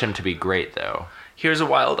could push him to be great, though. Here's a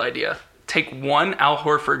wild idea. Take one Al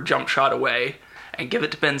Horford jump shot away and give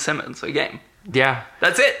it to Ben Simmons a game. Yeah.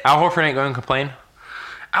 That's it. Al Horford ain't going to complain.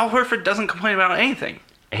 Al Horford doesn't complain about anything.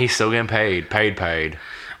 He's still getting paid. Paid.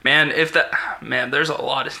 Man, there's a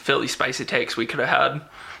lot of Philly spicy takes we could have had.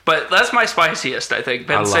 But that's my spiciest, I think.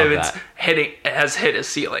 Ben Simmons has hit his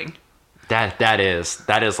ceiling. That is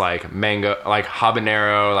mango,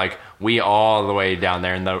 habanero, we all the way down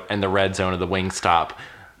there in the red zone of the Wingstop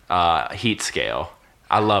heat scale.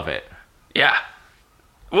 I love it. Yeah,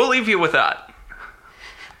 we'll leave you with that.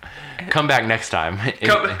 Come back next time.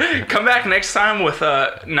 Come back next time with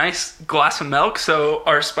a nice glass of milk, so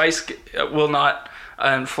our spice will not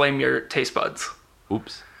inflame your taste buds.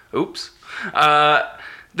 Oops.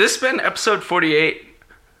 This has been episode 48.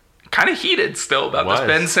 Kind of heated still about this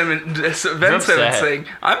Ben Simmons thing.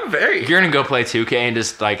 I'm very... You're going to go play 2K and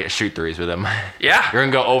just shoot threes with him. Yeah. You're going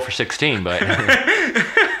to go 0 for 16, but...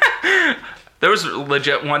 There was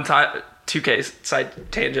legit one time, 2K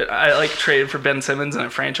side tangent, I traded for Ben Simmons in a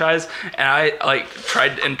franchise, and I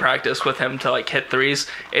tried in practice with him to hit threes.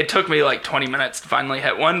 It took me 20 minutes to finally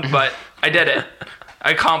hit one, but I did it.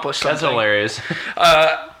 I accomplished something. That's hilarious.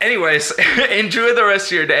 Anyways, enjoy the rest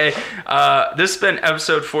of your day. This has been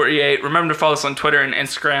episode 48. Remember to follow us on Twitter and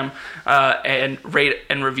Instagram, and rate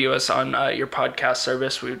and review us on your podcast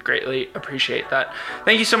service. We would greatly appreciate that.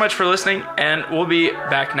 Thank you so much for listening, and we'll be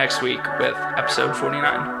back next week with episode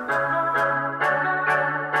 49.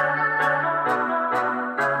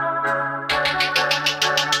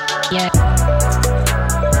 Yeah.